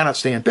profit, you cannot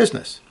stay in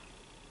business.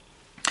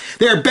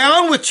 They are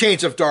bound with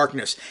chains of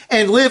darkness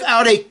and live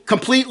out a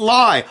complete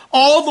lie,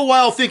 all the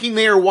while thinking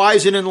they are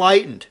wise and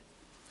enlightened.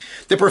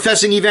 The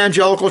professing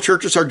evangelical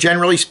churches are,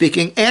 generally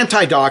speaking,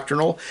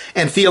 anti-doctrinal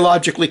and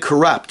theologically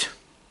corrupt.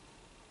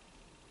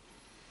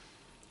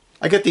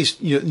 I get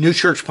these new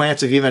church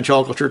plants of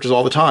evangelical churches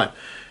all the time.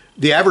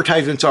 The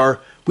advertisements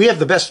are, we have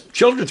the best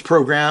children's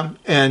program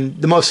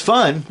and the most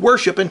fun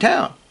worship in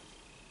town.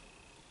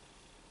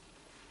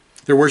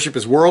 Their worship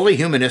is worldly,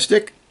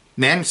 humanistic,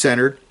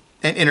 man-centered,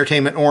 and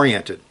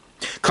entertainment-oriented.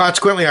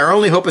 Consequently, our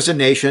only hope as a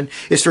nation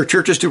is for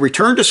churches to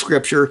return to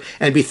Scripture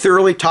and be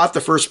thoroughly taught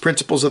the first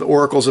principles of the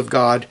oracles of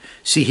God.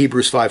 See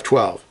Hebrews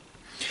 5:12.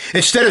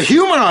 Instead of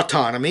human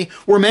autonomy,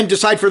 where men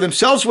decide for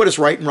themselves what is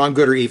right and wrong,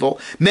 good or evil,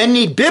 men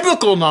need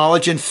biblical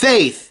knowledge and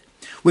faith,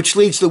 which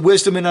leads to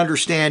wisdom and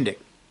understanding.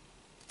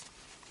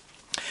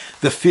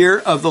 The fear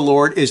of the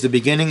Lord is the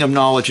beginning of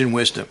knowledge and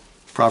wisdom.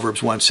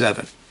 Proverbs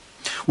 1:7.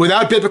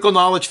 Without biblical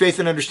knowledge, faith,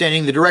 and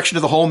understanding, the direction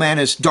of the whole man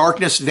is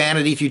darkness,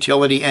 vanity,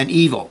 futility, and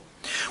evil.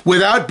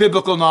 Without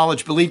biblical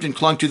knowledge, believed and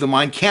clung to, the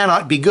mind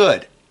cannot be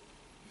good.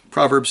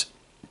 Proverbs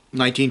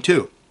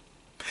 19:2.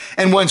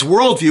 And one's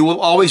worldview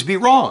will always be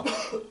wrong.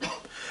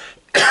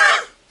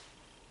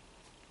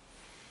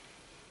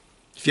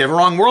 If you have a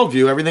wrong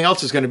worldview, everything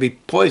else is going to be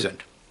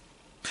poisoned.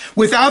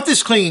 Without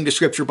this clinging to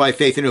Scripture by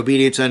faith and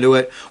obedience unto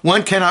it,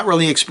 one cannot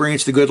really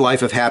experience the good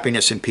life of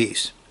happiness and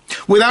peace.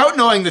 Without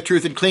knowing the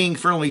truth and clinging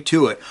firmly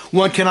to it,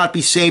 one cannot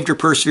be saved or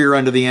persevere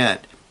unto the end.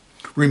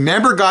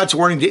 Remember God's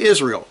warning to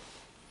Israel.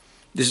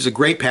 This is a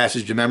great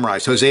passage to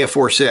memorize. Hosea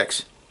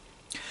 4:6.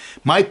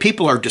 My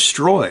people are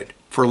destroyed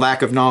for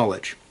lack of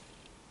knowledge.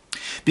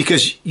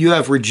 Because you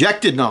have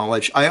rejected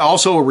knowledge, I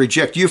also will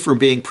reject you from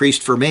being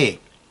priest for me.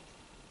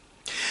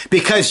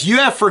 Because you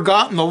have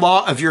forgotten the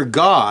law of your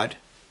God,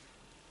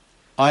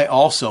 I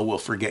also will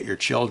forget your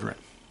children.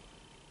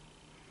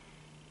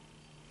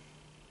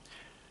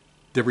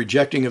 The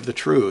rejecting of the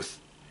truth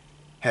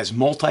has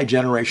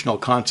multi-generational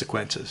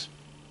consequences.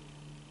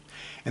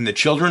 And the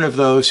children of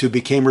those who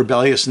became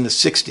rebellious in the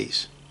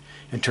 60s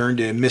and turned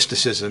to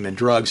mysticism and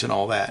drugs and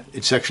all that,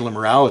 and sexual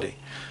immorality,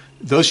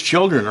 those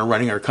children are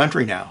running our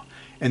country now.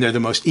 And they're the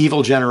most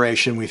evil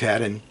generation we've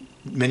had in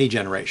many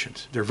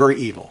generations. They're very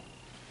evil.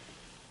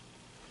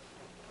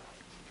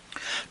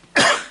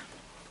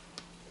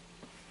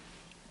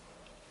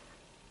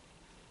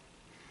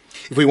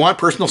 If we want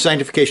personal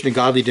sanctification and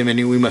godly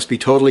dominion, we must be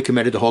totally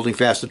committed to holding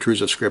fast the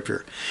truths of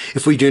Scripture.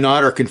 If we do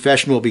not, our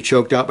confession will be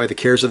choked out by the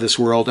cares of this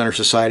world, and our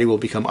society will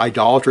become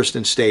idolatrous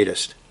and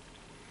statist.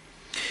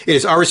 It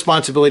is our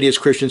responsibility as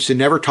Christians to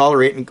never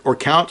tolerate or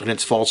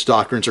countenance false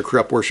doctrines or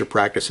corrupt worship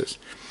practices.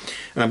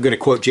 And I'm going to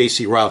quote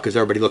J.C. Ryle because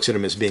everybody looks at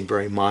him as being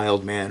very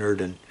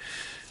mild-mannered and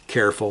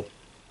careful.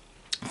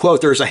 Quote,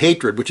 there is a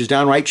hatred which is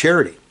downright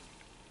charity.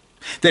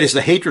 That is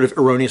the hatred of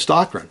erroneous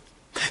doctrine.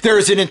 There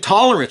is an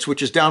intolerance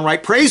which is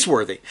downright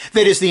praiseworthy.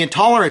 That is the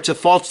intolerance of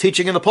false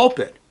teaching in the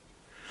pulpit.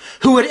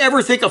 Who would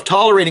ever think of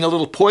tolerating a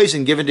little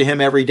poison given to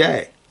him every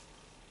day?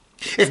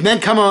 If men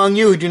come among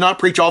you who do not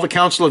preach all the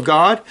counsel of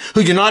God,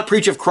 who do not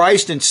preach of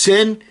Christ and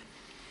sin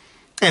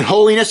and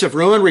holiness, of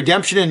ruin,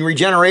 redemption, and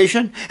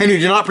regeneration, and who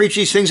do not preach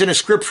these things in a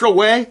scriptural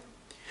way,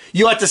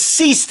 you ought to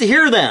cease to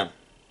hear them.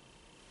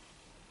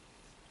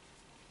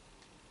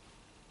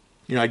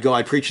 You know,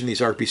 I'd preach in these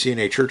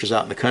RPCNA churches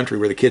out in the country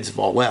where the kids have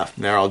all left.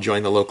 Now I'll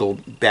join the local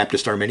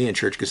Baptist Arminian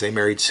church because they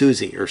married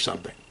Susie or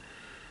something.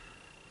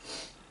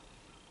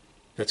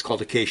 That's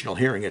called occasional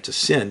hearing. It's a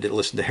sin to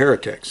listen to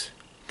heretics.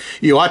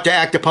 You ought to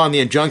act upon the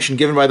injunction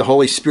given by the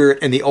Holy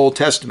Spirit in the Old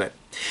Testament.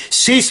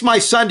 Cease, my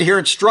son, to hear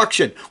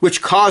instruction,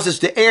 which causes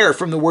to err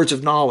from the words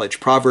of knowledge.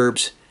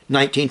 Proverbs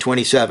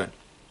 19:27.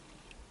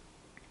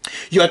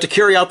 You ought to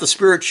carry out the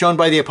spirit shown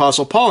by the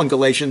Apostle Paul in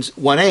Galatians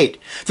 1:8.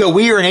 Though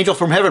we or an angel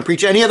from heaven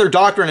preach any other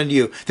doctrine unto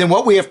you than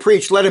what we have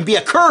preached, let him be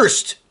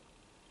accursed.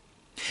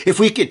 If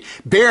we could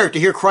bear to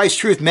hear Christ's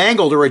truth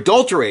mangled or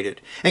adulterated,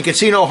 and can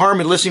see no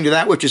harm in listening to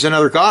that which is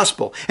another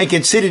gospel, and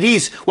can sit at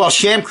ease while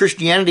sham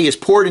Christianity is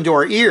poured into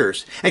our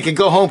ears, and can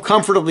go home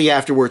comfortably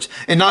afterwards,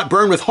 and not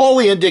burn with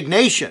holy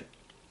indignation.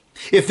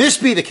 If this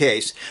be the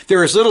case,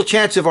 there is little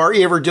chance of our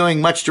ever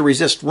doing much to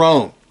resist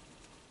Rome.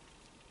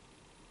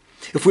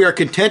 If we are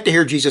content to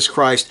hear Jesus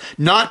Christ,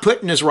 not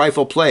put in his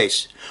rightful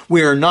place,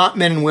 we are not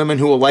men and women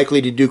who are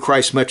likely to do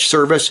Christ much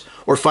service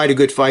or fight a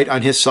good fight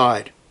on his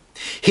side.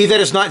 He that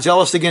is not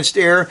zealous against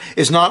error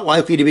is not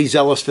likely to be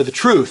zealous for the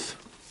truth.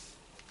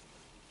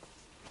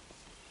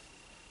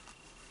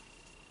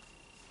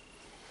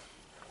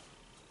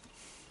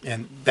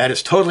 And that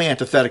is totally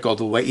antithetical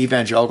to the way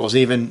evangelicals,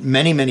 even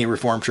many, many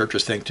Reformed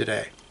churches think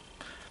today.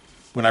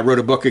 When I wrote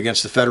a book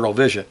against the federal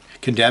vision,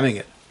 condemning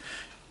it,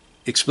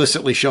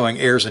 explicitly showing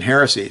errors and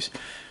heresies,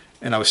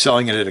 and I was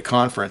selling it at a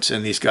conference,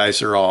 and these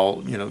guys are all,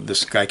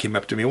 this guy came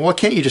up to me, well,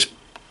 can't you just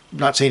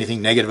not say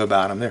anything negative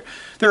about them?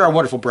 They're our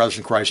wonderful brothers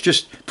in Christ.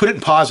 Just put it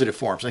in positive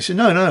forms. I said,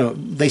 no.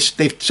 They've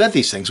said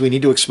these things. We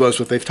need to expose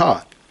what they've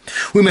taught.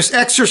 We must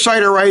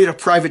exercise our right of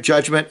private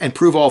judgment and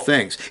prove all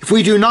things. If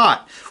we do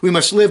not, we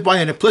must live by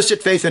an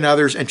implicit faith in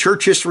others, and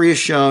church history has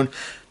shown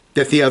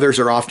that the others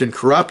are often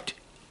corrupt,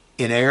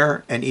 in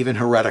error, and even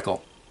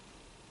heretical.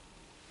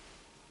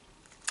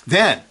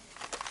 Then,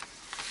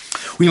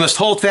 we must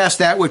hold fast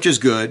that which is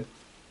good,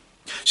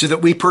 so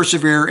that we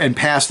persevere and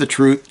pass the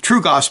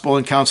true gospel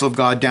and counsel of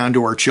God down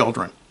to our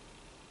children.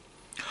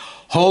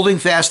 Holding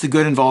fast the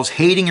good involves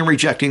hating and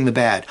rejecting the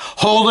bad.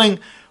 Holding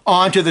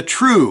on to the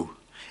true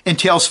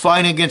entails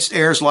fighting against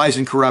errors, lies,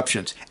 and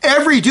corruptions.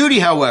 Every duty,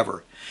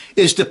 however,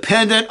 is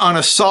dependent on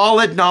a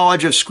solid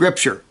knowledge of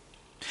Scripture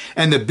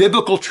and the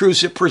biblical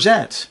truths it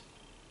presents.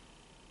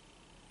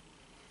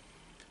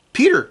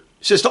 Peter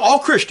says to all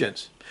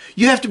Christians,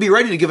 you have to be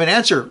ready to give an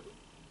answer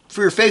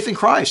for your faith in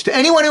Christ to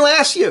anyone who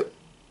asks you.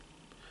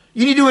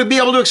 You need to be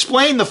able to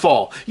explain the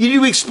fall. You need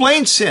to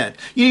explain sin.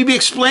 You need to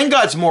explain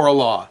God's moral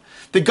law,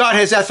 that God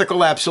has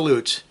ethical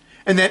absolutes,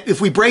 and that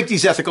if we break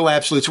these ethical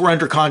absolutes, we're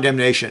under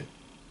condemnation.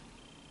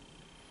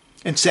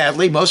 And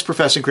sadly, most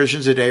professing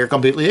Christians today are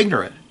completely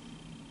ignorant.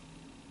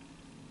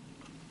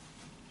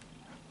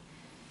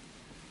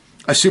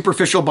 A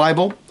superficial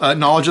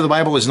knowledge of the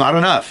Bible is not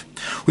enough.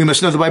 We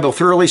must know the Bible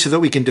thoroughly so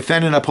that we can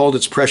defend and uphold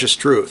its precious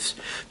truths.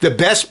 The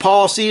best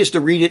policy is to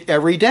read it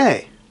every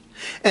day.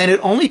 And it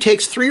only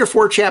takes 3 or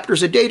 4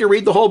 chapters a day to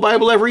read the whole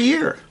Bible every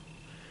year.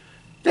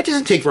 That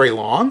doesn't take very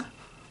long.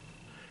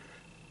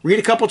 Read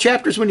a couple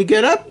chapters when you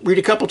get up. Read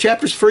a couple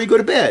chapters before you go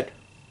to bed.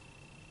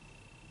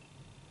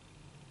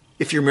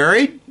 If you're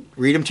married,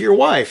 read them to your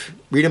wife.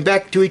 Read them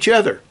back to each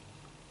other.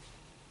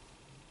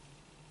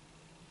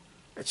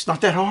 It's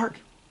not that hard.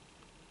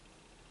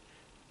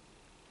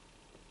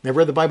 I've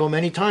read the Bible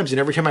many times, and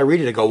every time I read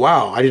it, I go,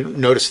 wow, I didn't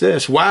notice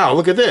this. Wow,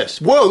 look at this.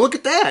 Whoa, look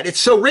at that. It's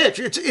so rich.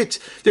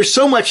 There's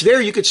so much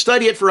there. You could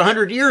study it for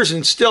 100 years,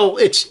 and still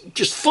it's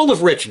just full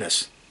of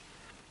richness.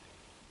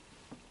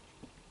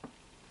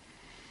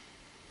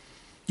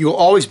 You will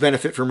always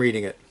benefit from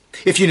reading it.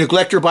 If you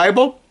neglect your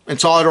Bible and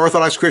solid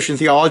Orthodox Christian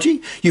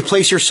theology, you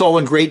place your soul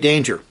in great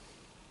danger.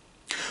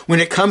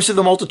 When it comes to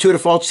the multitude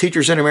of false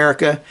teachers in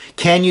America,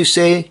 can you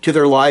say to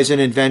their lies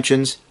and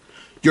inventions,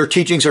 your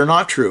teachings are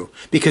not true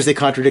because they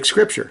contradict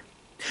Scripture?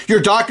 Your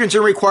doctrines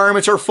and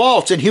requirements are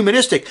false and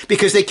humanistic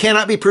because they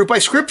cannot be proved by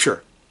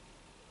Scripture.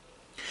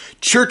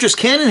 Churches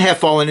can and have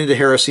fallen into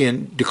heresy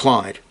and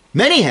declined.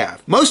 Many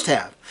have. Most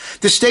have.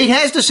 The state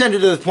has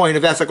descended to the point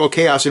of ethical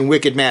chaos and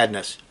wicked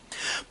madness.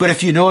 But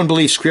if you know and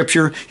believe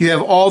Scripture, you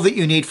have all that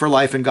you need for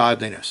life and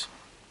godliness.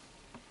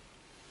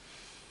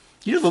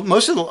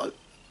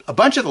 A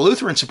bunch of the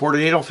Lutherans supported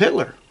Adolf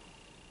Hitler.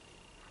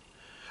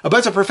 A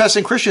bunch of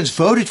professing Christians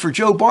voted for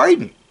Joe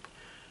Biden.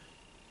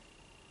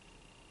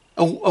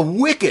 A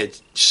wicked,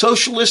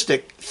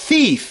 socialistic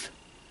thief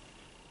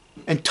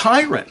and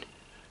tyrant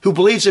who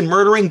believes in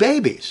murdering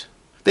babies.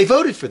 They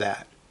voted for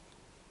that.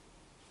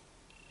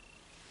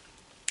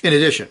 In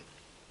addition,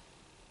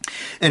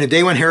 in a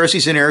day when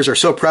heresies and errors are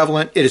so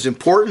prevalent, it is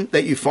important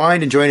that you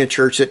find and join a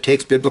church that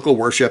takes biblical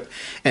worship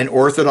and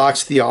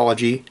Orthodox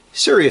theology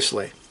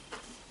seriously.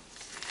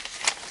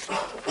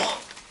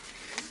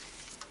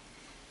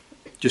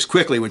 Just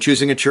quickly, when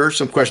choosing a church,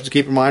 some questions to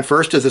keep in mind.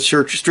 First, does the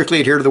church strictly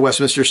adhere to the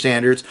Westminster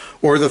Standards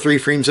or the 3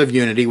 Freedoms of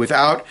Unity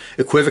without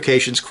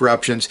equivocations,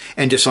 corruptions,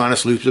 and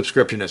dishonest loose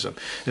subscriptionism?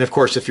 And of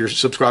course, if you're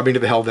subscribing to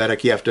the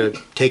Helvetic, you have to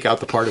take out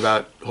the part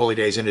about holy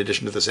days in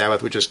addition to the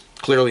Sabbath, which is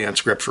clearly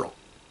unscriptural.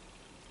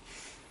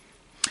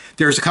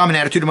 There is a common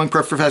attitude among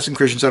professing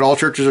Christians that all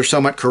churches are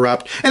somewhat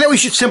corrupt and that we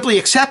should simply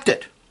accept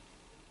it.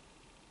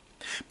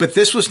 But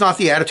this was not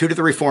the attitude of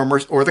the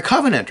Reformers or the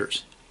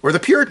Covenanters. or the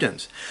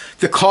Puritans.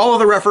 The call of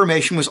the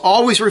Reformation was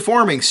always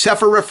reforming,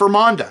 sefer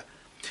reformanda,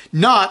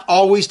 not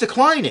always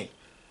declining.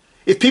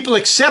 If people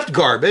accept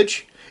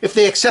garbage, if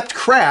they accept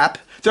crap,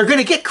 they're going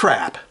to get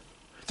crap.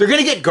 They're going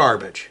to get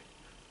garbage.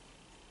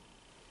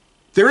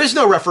 There is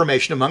no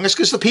reformation among us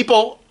because the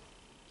people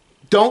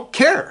don't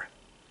care.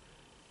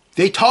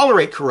 They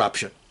tolerate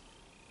corruption.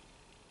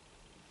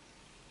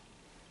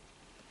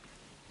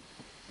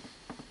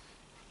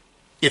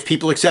 If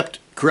people accept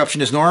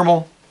corruption as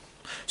normal,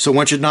 so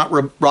one should not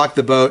rock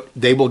the boat,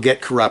 they will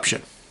get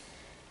corruption.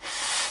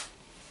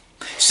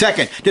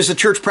 Second, does the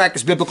church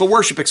practice biblical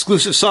worship,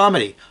 exclusive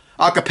psalmody,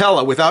 a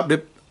cappella, without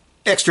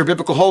extra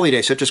biblical holy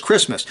days such as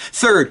Christmas?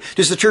 Third,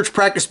 does the church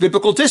practice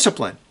biblical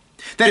discipline?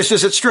 That is,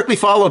 does it strictly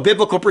follow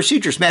biblical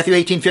procedures, Matthew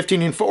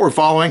 18:15 and forward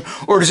following,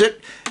 or does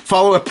it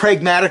follow a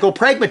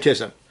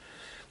pragmatism,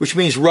 which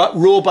means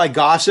rule by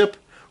gossip,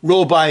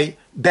 rule by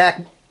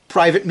back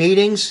private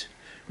meetings,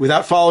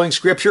 without following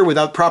scripture,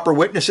 without proper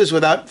witnesses,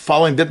 without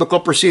following biblical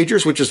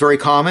procedures, which is very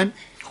common,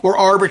 or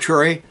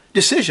arbitrary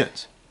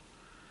decisions?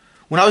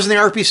 When I was in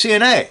the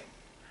RPCNA,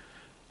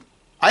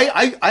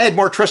 I had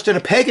more trust in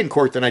a pagan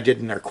court than I did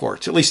in their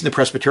courts, at least in the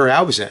presbytery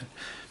I was in,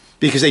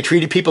 because they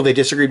treated people they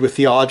disagreed with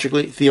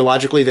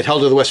theologically that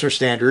held to the Western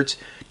standards,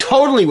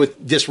 totally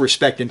with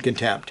disrespect and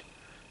contempt.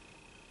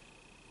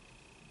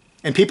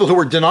 And people who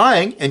were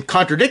denying and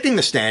contradicting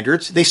the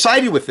standards, they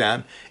sided with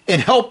them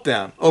and helped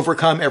them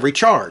overcome every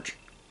charge.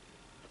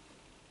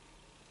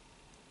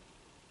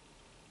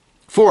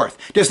 Fourth,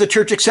 does the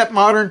church accept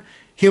modern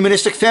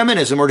humanistic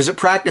feminism, or does it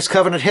practice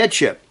covenant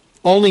headship?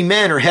 Only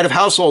men are head of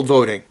household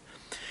voting.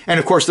 And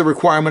of course, the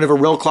requirement of a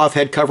real cloth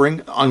head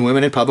covering on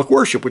women in public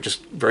worship, which is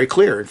very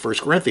clear in 1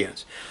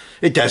 Corinthians.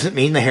 It doesn't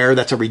mean the hair.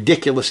 That's a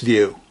ridiculous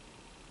view.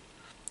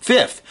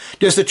 Fifth,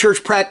 does the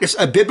church practice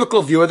a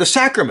biblical view of the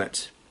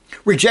sacraments,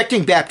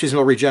 rejecting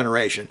baptismal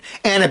regeneration,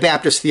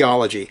 Anabaptist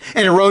theology,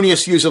 and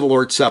erroneous views of the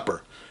Lord's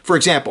Supper? For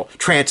example,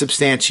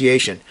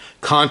 transubstantiation,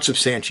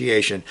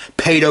 consubstantiation,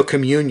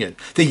 paedo-communion,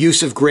 the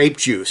use of grape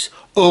juice,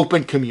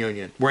 open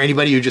communion, where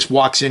anybody who just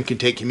walks in can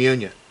take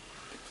communion.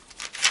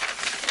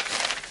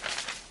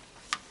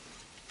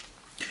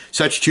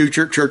 Such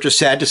churches,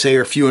 sad to say,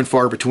 are few and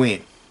far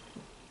between.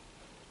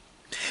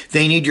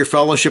 They need your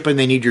fellowship and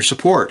they need your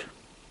support.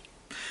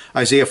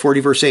 Isaiah 40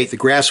 verse 8, the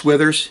grass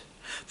withers,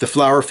 the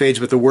flower fades,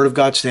 but the word of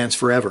God stands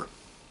forever.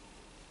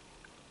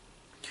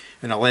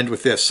 And I'll end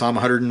with this, Psalm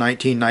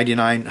 119,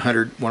 99,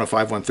 100,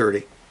 105,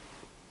 130.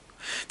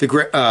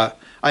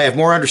 I have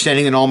more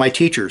understanding than all my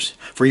teachers,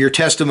 for your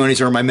testimonies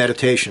are my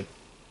meditation.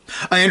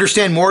 I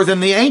understand more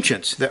than the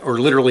ancients, or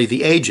literally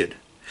the aged,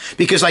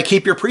 because I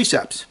keep your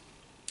precepts.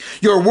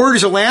 Your word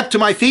is a lamp to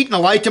my feet and a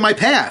light to my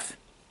path.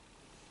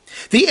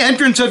 The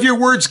entrance of your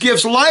words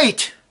gives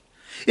light.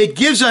 It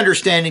gives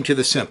understanding to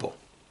the simple.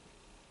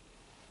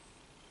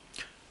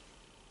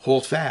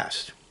 Hold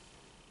fast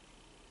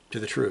to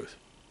the truth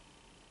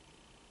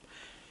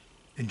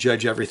and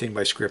judge everything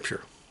by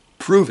Scripture.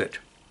 Prove it.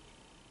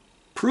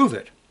 Prove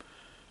it.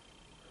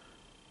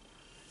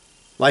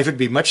 Life would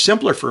be much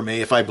simpler for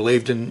me if I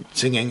believed in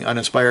singing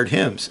uninspired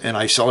hymns and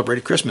I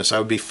celebrated Christmas. I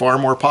would be far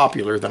more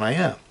popular than I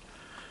am.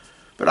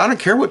 But I don't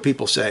care what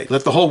people say.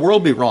 Let the whole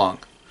world be wrong.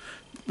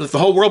 Let the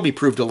whole world be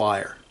proved a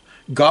liar.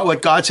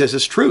 What God says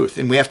is truth,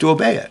 and we have to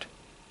obey it.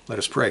 Let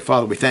us pray.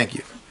 Father, we thank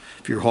you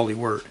for your holy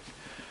word.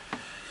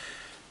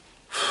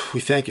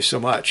 We thank you so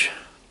much.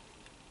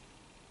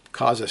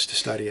 Cause us to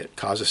study it.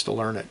 Cause us to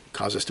learn it.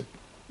 Cause us to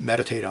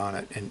meditate on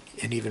it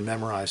and even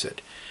memorize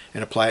it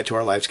and apply it to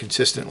our lives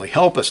consistently.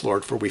 Help us,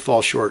 Lord, for we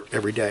fall short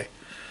every day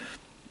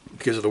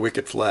because of the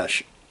wicked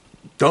flesh.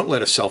 Don't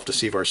let us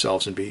self-deceive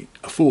ourselves and be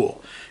a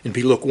fool and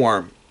be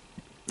lukewarm.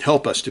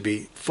 Help us to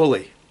be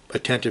fully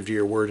attentive to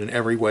your word in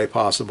every way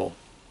possible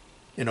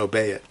and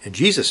obey it. In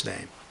Jesus'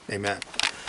 name, amen.